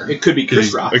he's a like- rocker. It could be Chris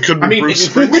He's- Rock. It could be I mean,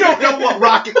 Bruce we don't know what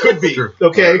Rock it could be. Sure.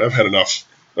 Okay. Alright, I've had enough.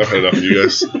 I've had enough of you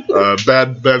guys.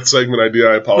 Bad segment idea.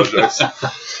 I apologize.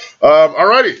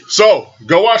 Alrighty, so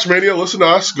go watch Mania. Listen to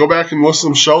us. Go back and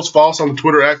listen to some shows. Follow us on the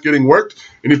Twitter at Getting Worked.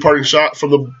 Any parting shot from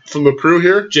the crew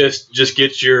here? Just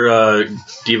get your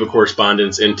Diva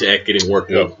correspondence into at Getting Work.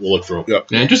 Yep. We'll look through them. Yep.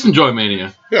 Yeah, just enjoy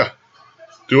Mania.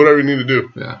 Do whatever you need to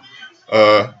do.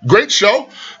 Yeah. Great show.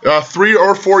 3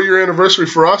 or 4 year anniversary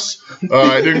for us.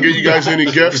 I didn't get you guys any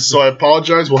gifts, so I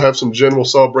apologize. We'll have some gin. We'll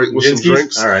celebrate with some Jinskies?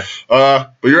 drinks. All right.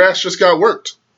 But your ass just got worked.